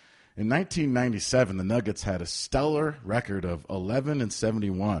 In 1997, the Nuggets had a stellar record of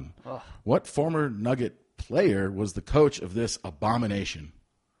 11-71. Oh. What former Nugget player was the coach of this abomination?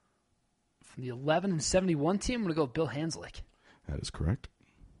 From the 11-71 team, I'm going to go with Bill Hanslick. That is correct.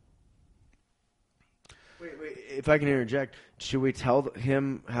 Wait, if I can interject, should we tell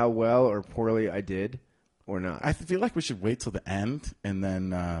him how well or poorly I did or not? I feel like we should wait till the end and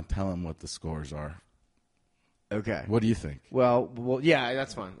then tell him what the scores are. Okay. What do you think? Well, yeah,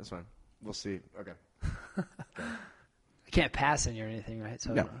 that's fine. That's fine. We'll see. Okay. I can't pass any or anything, right?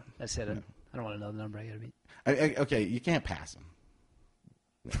 So No. that's it. I don't want to know the number I got to beat. Okay, you can't pass him.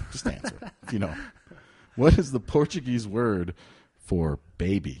 Yeah, just answer if you know. What is the Portuguese word for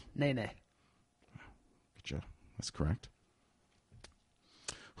baby? Nene. Good job. That's correct.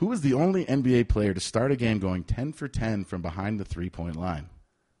 Who was the only NBA player to start a game going 10 for 10 from behind the three-point line?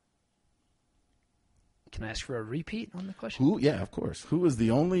 Can I ask for a repeat on the question? Who? Yeah, of course. Who was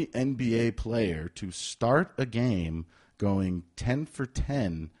the only NBA player to start a game going 10 for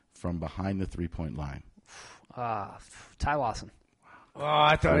 10 from behind the three-point line? Ty Lawson. Oh,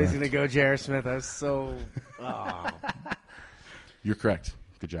 I thought he was going to go J.R. Smith. I was so... Oh. You're correct.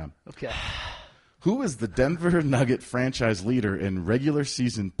 Good job. Okay. Who is the Denver Nugget franchise leader in regular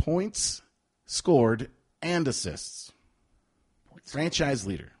season points, scored, and assists? Franchise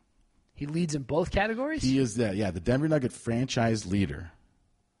leader. He leads in both categories? He is the Denver Nugget franchise leader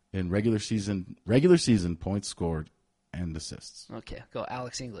in regular season points scored and assists. Okay, go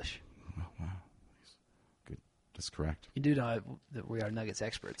Alex English. Oh, wow. Good. That's correct. You do know that we are Nuggets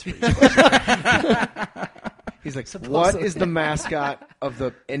experts for each question. He's like, what is the mascot of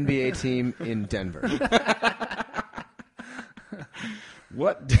the NBA team in Denver?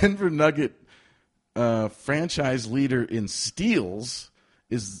 What Denver Nugget franchise leader in steals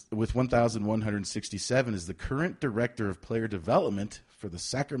is with 1,167 is the current director of player development for the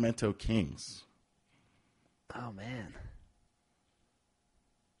Sacramento Kings? Oh, man.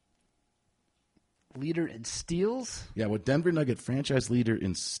 Leader in steals? Yeah, what Denver Nugget franchise leader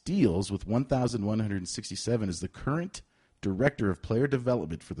in steals with 1,167 is the current director of player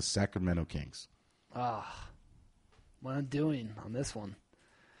development for the Sacramento Kings. What I'm doing on this one.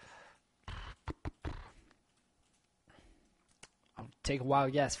 I'll take a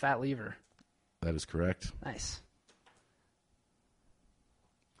wild guess. Fat Lever. That is correct. Nice.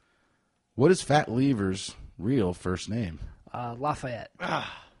 What is Fat Lever's real first name? Lafayette. My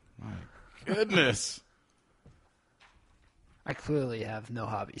goodness. I clearly have no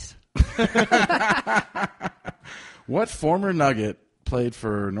hobbies. What former Nugget played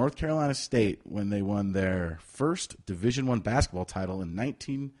for North Carolina State when they won their first Division I basketball title in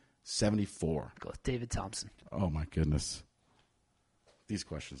 1974? Go with David Thompson. Oh, my goodness. These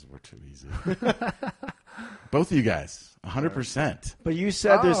questions were too easy. Both of you guys, 100%. But you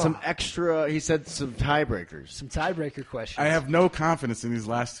said there's some extra. He said some tiebreakers. Some tiebreaker questions. I have no confidence in these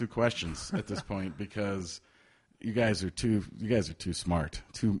last two questions at this point because you guys are too smart,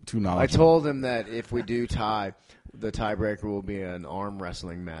 too knowledgeable. I told him that if we do tie, the tiebreaker will be an arm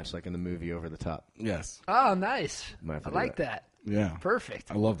wrestling match, like in the movie Over the Top. Yes. Oh, nice. Might have I to do like that. Yeah.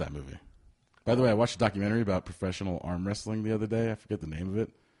 Perfect. I love that movie. By the way, I watched a documentary about professional arm wrestling the other day. I forget the name of it.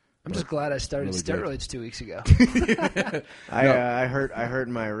 I'm just glad I started really steroids 2 weeks ago. I hurt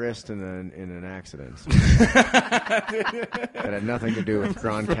my wrist in an accident. That had nothing to do with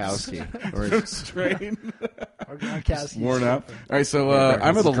Gronkowski or his Strain. Or Gronkowski. Worn out. All right, so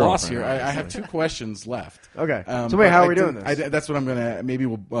I'm at a loss here. I have two questions left. Okay. So wait, how are we doing this? That's what I'm going to, maybe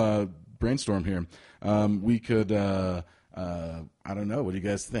we'll brainstorm here. We could, I don't know. What do you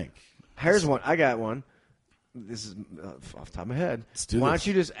guys think? Here's one. I got one. This is off the top of my head. Why don't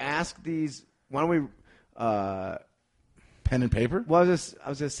you just ask these? Why don't we? Pen and paper? Well, I was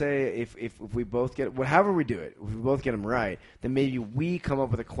gonna say if we both get however we do it, if we both get them right, then maybe we come up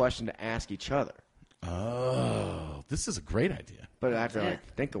with a question to ask each other. Oh, this is a great idea. But I have to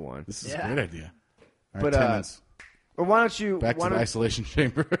think of one. This is a great idea. All right, But 10 minutes. Or why don't you Back to the isolation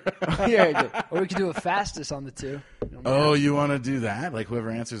chamber. Yeah. Or we could do a fastest on the two. Oh, you want to do that? Like whoever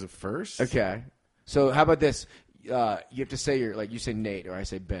answers it first? Okay. So how about this? You have to say you say Nate or I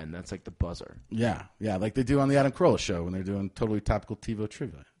say Ben. That's like the buzzer. Yeah, like they do on the Adam Carolla show when they're doing totally topical TiVo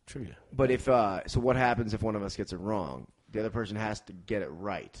trivia. But if so, what happens if one of us gets it wrong? The other person has to get it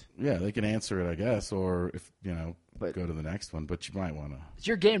right. Yeah, they can answer it, I guess, or if But- go to the next one. But you might want to. It's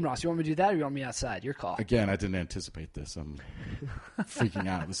your game, Ross. You want me to do that or you want me outside? Your call. Again, I didn't anticipate this. I'm freaking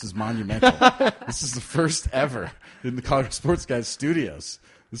out. This is monumental. This is the first ever in the Colorado Sports Guys studios.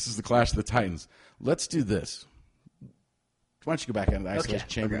 This is the Clash of the Titans. Let's do this. Why don't you go back into the isolation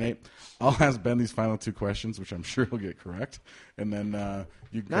chamber, Nate? I'll ask Ben these final two questions, which I'm sure he'll get correct, and then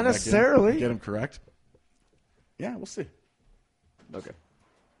you can Not go back necessarily. in and get them correct. Yeah, we'll see. Okay.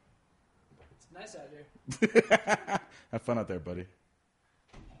 It's nice out here. Have fun out there, buddy.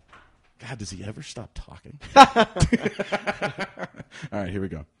 God, does he ever stop talking? All right, here we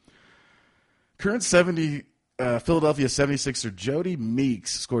go. Current Philadelphia 76er Jody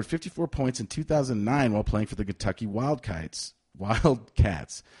Meeks scored 54 points in 2009 while playing for the Kentucky Wildcats.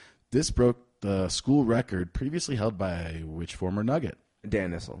 This broke the school record previously held by which former Nugget?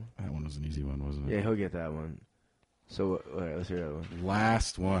 Dan Issel. That one was an easy one, wasn't it? Yeah, he'll get that one. So all right, let's hear that one.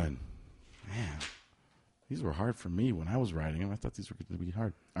 Last one. Man, these were hard for me when I was writing them. I thought these were going to be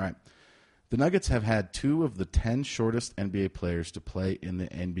hard. All right. The Nuggets have had 2 of the 10 shortest NBA players to play in the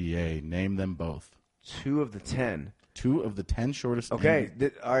NBA. Name them both. 2 of the 10. 2 of the 10 shortest. Okay.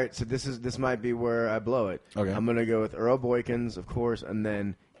 All right. So this might be where I blow it. Okay. I'm gonna go with Earl Boykins, of course, and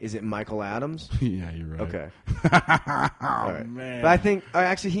then is it Michael Adams? Yeah, you're right. Okay. Oh, right. man. But I think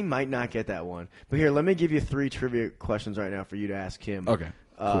actually he might not get that one. But here, let me give you 3 trivia questions right now for you to ask him. Okay.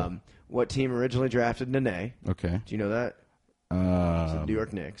 Cool. What team originally drafted Nene? Okay. Do you know that? It's the New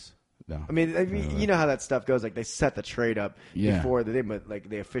York Knicks. No. I mean, you know how that stuff goes. Like they set the trade up before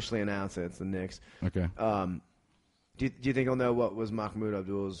they officially announce it. It's the Knicks. Okay. Do you think he'll know what was Mahmoud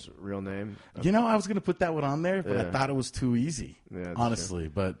Abdul's real name? I was going to put that one on there, but I Yeah. thought it was too easy, Yeah, honestly.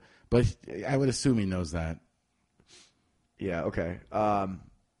 But I would assume he knows that. Yeah. Okay.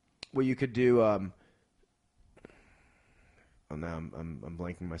 what you could do. Oh, now I'm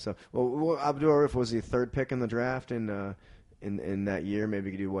blanking myself. Well, Abdul Arif was the third pick in the draft in that year.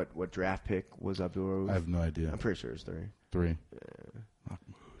 Maybe you could do what draft pick was Abdul Arif? I have no idea. I'm pretty sure it's 3. 3.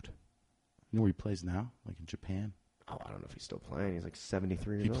 Mahmoud. You know where he plays now? Like in Japan? Oh, I don't know if he's still playing. He's like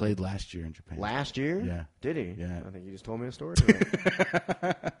 73 years He old. played last year in Japan. Last year? Yeah. Did he? Yeah. I think you just told me a story.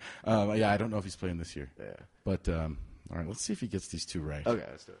 Yeah, I don't know if he's playing this year. Yeah. But, all right, let's see if he gets these 2 right. Okay,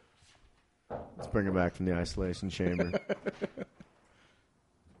 let's do it. Let's bring him back from the isolation chamber.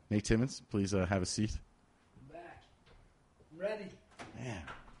 Nate Timmons, please have a seat. I'm back. I'm ready. Man,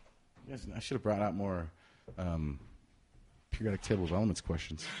 I should have brought out more periodic table of elements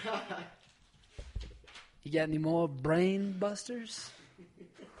questions. You got any more brain busters?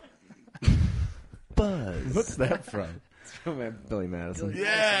 Buzz. What's that from? It's from Billy Madison.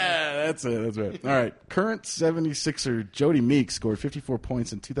 Yeah, that's it. That's right. All right. Current 76er Jody Meeks scored 54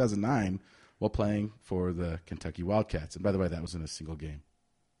 points in 2009 while playing for the Kentucky Wildcats. And by the way, that was in a single game,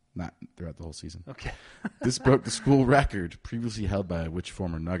 not throughout the whole season. Okay. This broke the school record previously held by which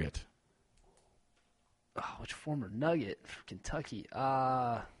former Nugget? Oh, which former Nugget for Kentucky?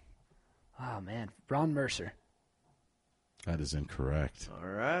 Man, Ron Mercer. That is incorrect. All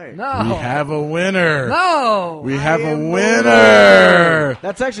right. No. We have a winner. No. We have a am winner.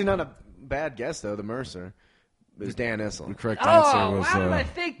 That's actually not a bad guess, though, the Mercer. It was Dan The Issel. correct answer Oh, was how did I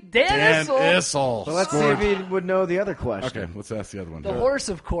think Dan Dan Issel? Issel. So let's see if he would know the other question. Okay, let's ask the other one. The horse,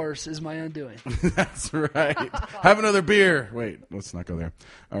 of course, is my undoing. That's right. Have another beer. Wait, let's not go there.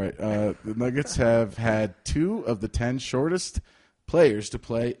 All right. The Nuggets have had 2 of the 10 shortest players to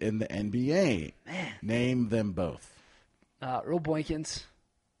play in the NBA. Man. Name them both. Earl Boykins.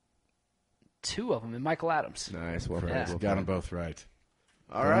 2 of them, and Michael Adams. Nice. Well, Yeah. well Got them both right.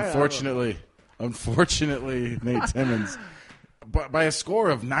 All But right. unfortunately, Nate Timmons, by a score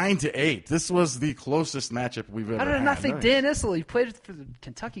of 9-8, this was the closest matchup we've ever How did I had. not think Nice. Dan Issel? He played for the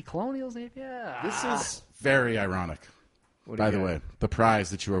Kentucky Colonials. Yeah. This is very ironic. What do By you the got? way, the prize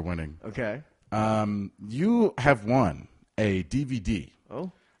that you are winning. Okay. You have won a DVD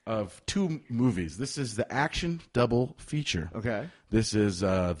Oh. of 2 movies. This is the action double feature. Okay. This is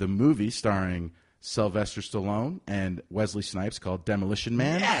the movie starring Sylvester Stallone and Wesley Snipes called Demolition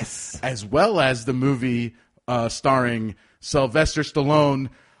Man. Yes! As well as the movie starring Sylvester Stallone,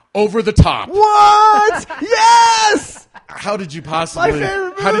 Over the Top. What? Yes! How did you possibly? My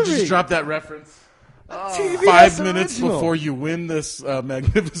favorite How did you movie. just drop that reference? TBS 5 minutes original. before you win this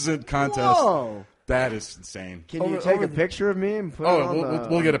magnificent contest. Whoa. That is insane. Can you Over- take over a the- picture of me and put it on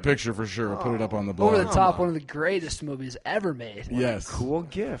We'll get a picture for sure. We'll put it up on the blog. Over the Top, one of the greatest movies ever made. Yes. Cool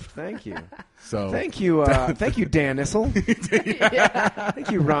gift. Thank you. So Thank you, Dan Issel.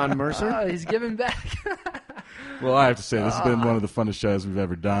 Thank you, Ron Mercer. Oh, he's giving back. Well, I have to say, this has been one of the funnest shows we've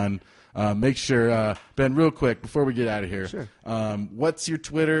ever done. Make sure, Ben, real quick, before we get out of here, Sure. What's your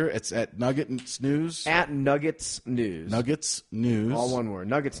Twitter? It's at Nuggets News. At Nuggets News. Nuggets News. All one word.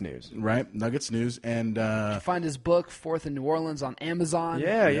 Nuggets News. Right? Nuggets News. And Find his book, Fourth in New Orleans, on Amazon.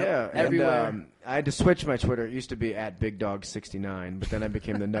 Yeah, yeah. Everywhere. And, I had to switch my Twitter. It used to be at BigDog69, but then I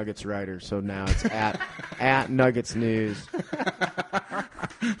became the Nuggets writer, so now it's at Nuggets News.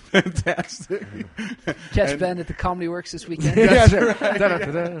 fantastic. Catch Ben at the Comedy Works this weekend.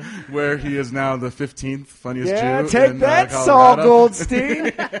 Da-da-da-da. Where he is now the 15th funniest Yeah, Jew take in that, Saul Colorado. Goldstein.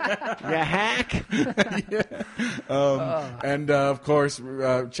 You hack. And, of course,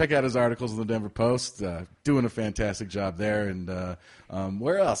 check out his articles in the Denver Post. Doing a fantastic job there. And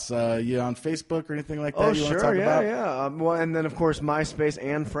where else? You on Facebook or anything like that Oh, you want to sure, talk about? yeah. Well, and then, of course, MySpace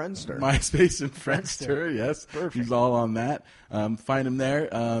and Friendster. MySpace and Friendster, yes. Perfect. He's all on that. Find him there.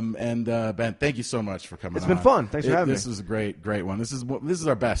 And Ben, thank you so much for coming on. It's been fun. Thanks for having me. This is a great one. This is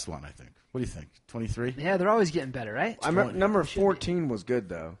our best one, I think. What do you think? 23? Yeah, they're always getting better, right? I remember number 14 was good,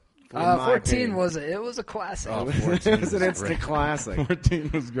 though. in my 14 opinion. was it was a classic. Oh, It 14 was an was instant great. classic.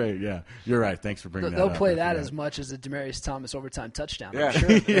 14 was great, yeah. You're right. Thanks for bringing that They'll up. play I that forgot. as much as the Demaryius Thomas overtime touchdown. Yeah. I'm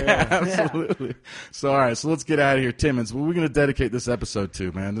sure. Yeah, absolutely. So, all right, so let's get out of here. Timmons, what are we going to dedicate this episode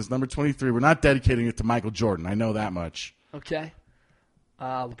to, man? This number 23. We're not dedicating it to Michael Jordan. I know that much. Okay.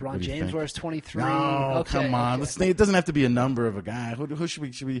 LeBron do you James think? wears 23. No, Okay, come on. okay. It doesn't have to be a number of a guy. Who should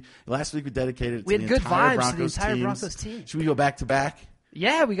we? Last week we dedicated it We to had the good entire vibes to the Broncos entire teams. Broncos team. Should we go back to back?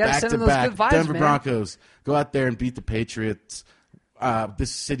 Yeah, we got to Back send to them those back. good vibes, Denver man. Broncos. Go out there and beat the Patriots.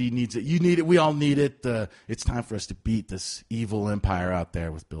 This city needs it. You need it. We all need it. It's time for us to beat this evil empire out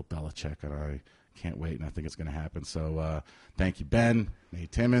there with Bill Belichick. And I can't wait, and I think it's going to happen. So thank you, Ben,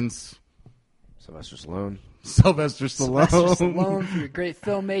 Nate Timmons, Sylvester Stallone. Sylvester Stallone. Sylvester Stallone for your great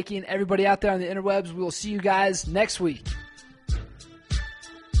filmmaking. Everybody out there on the interwebs, we will see you guys next week.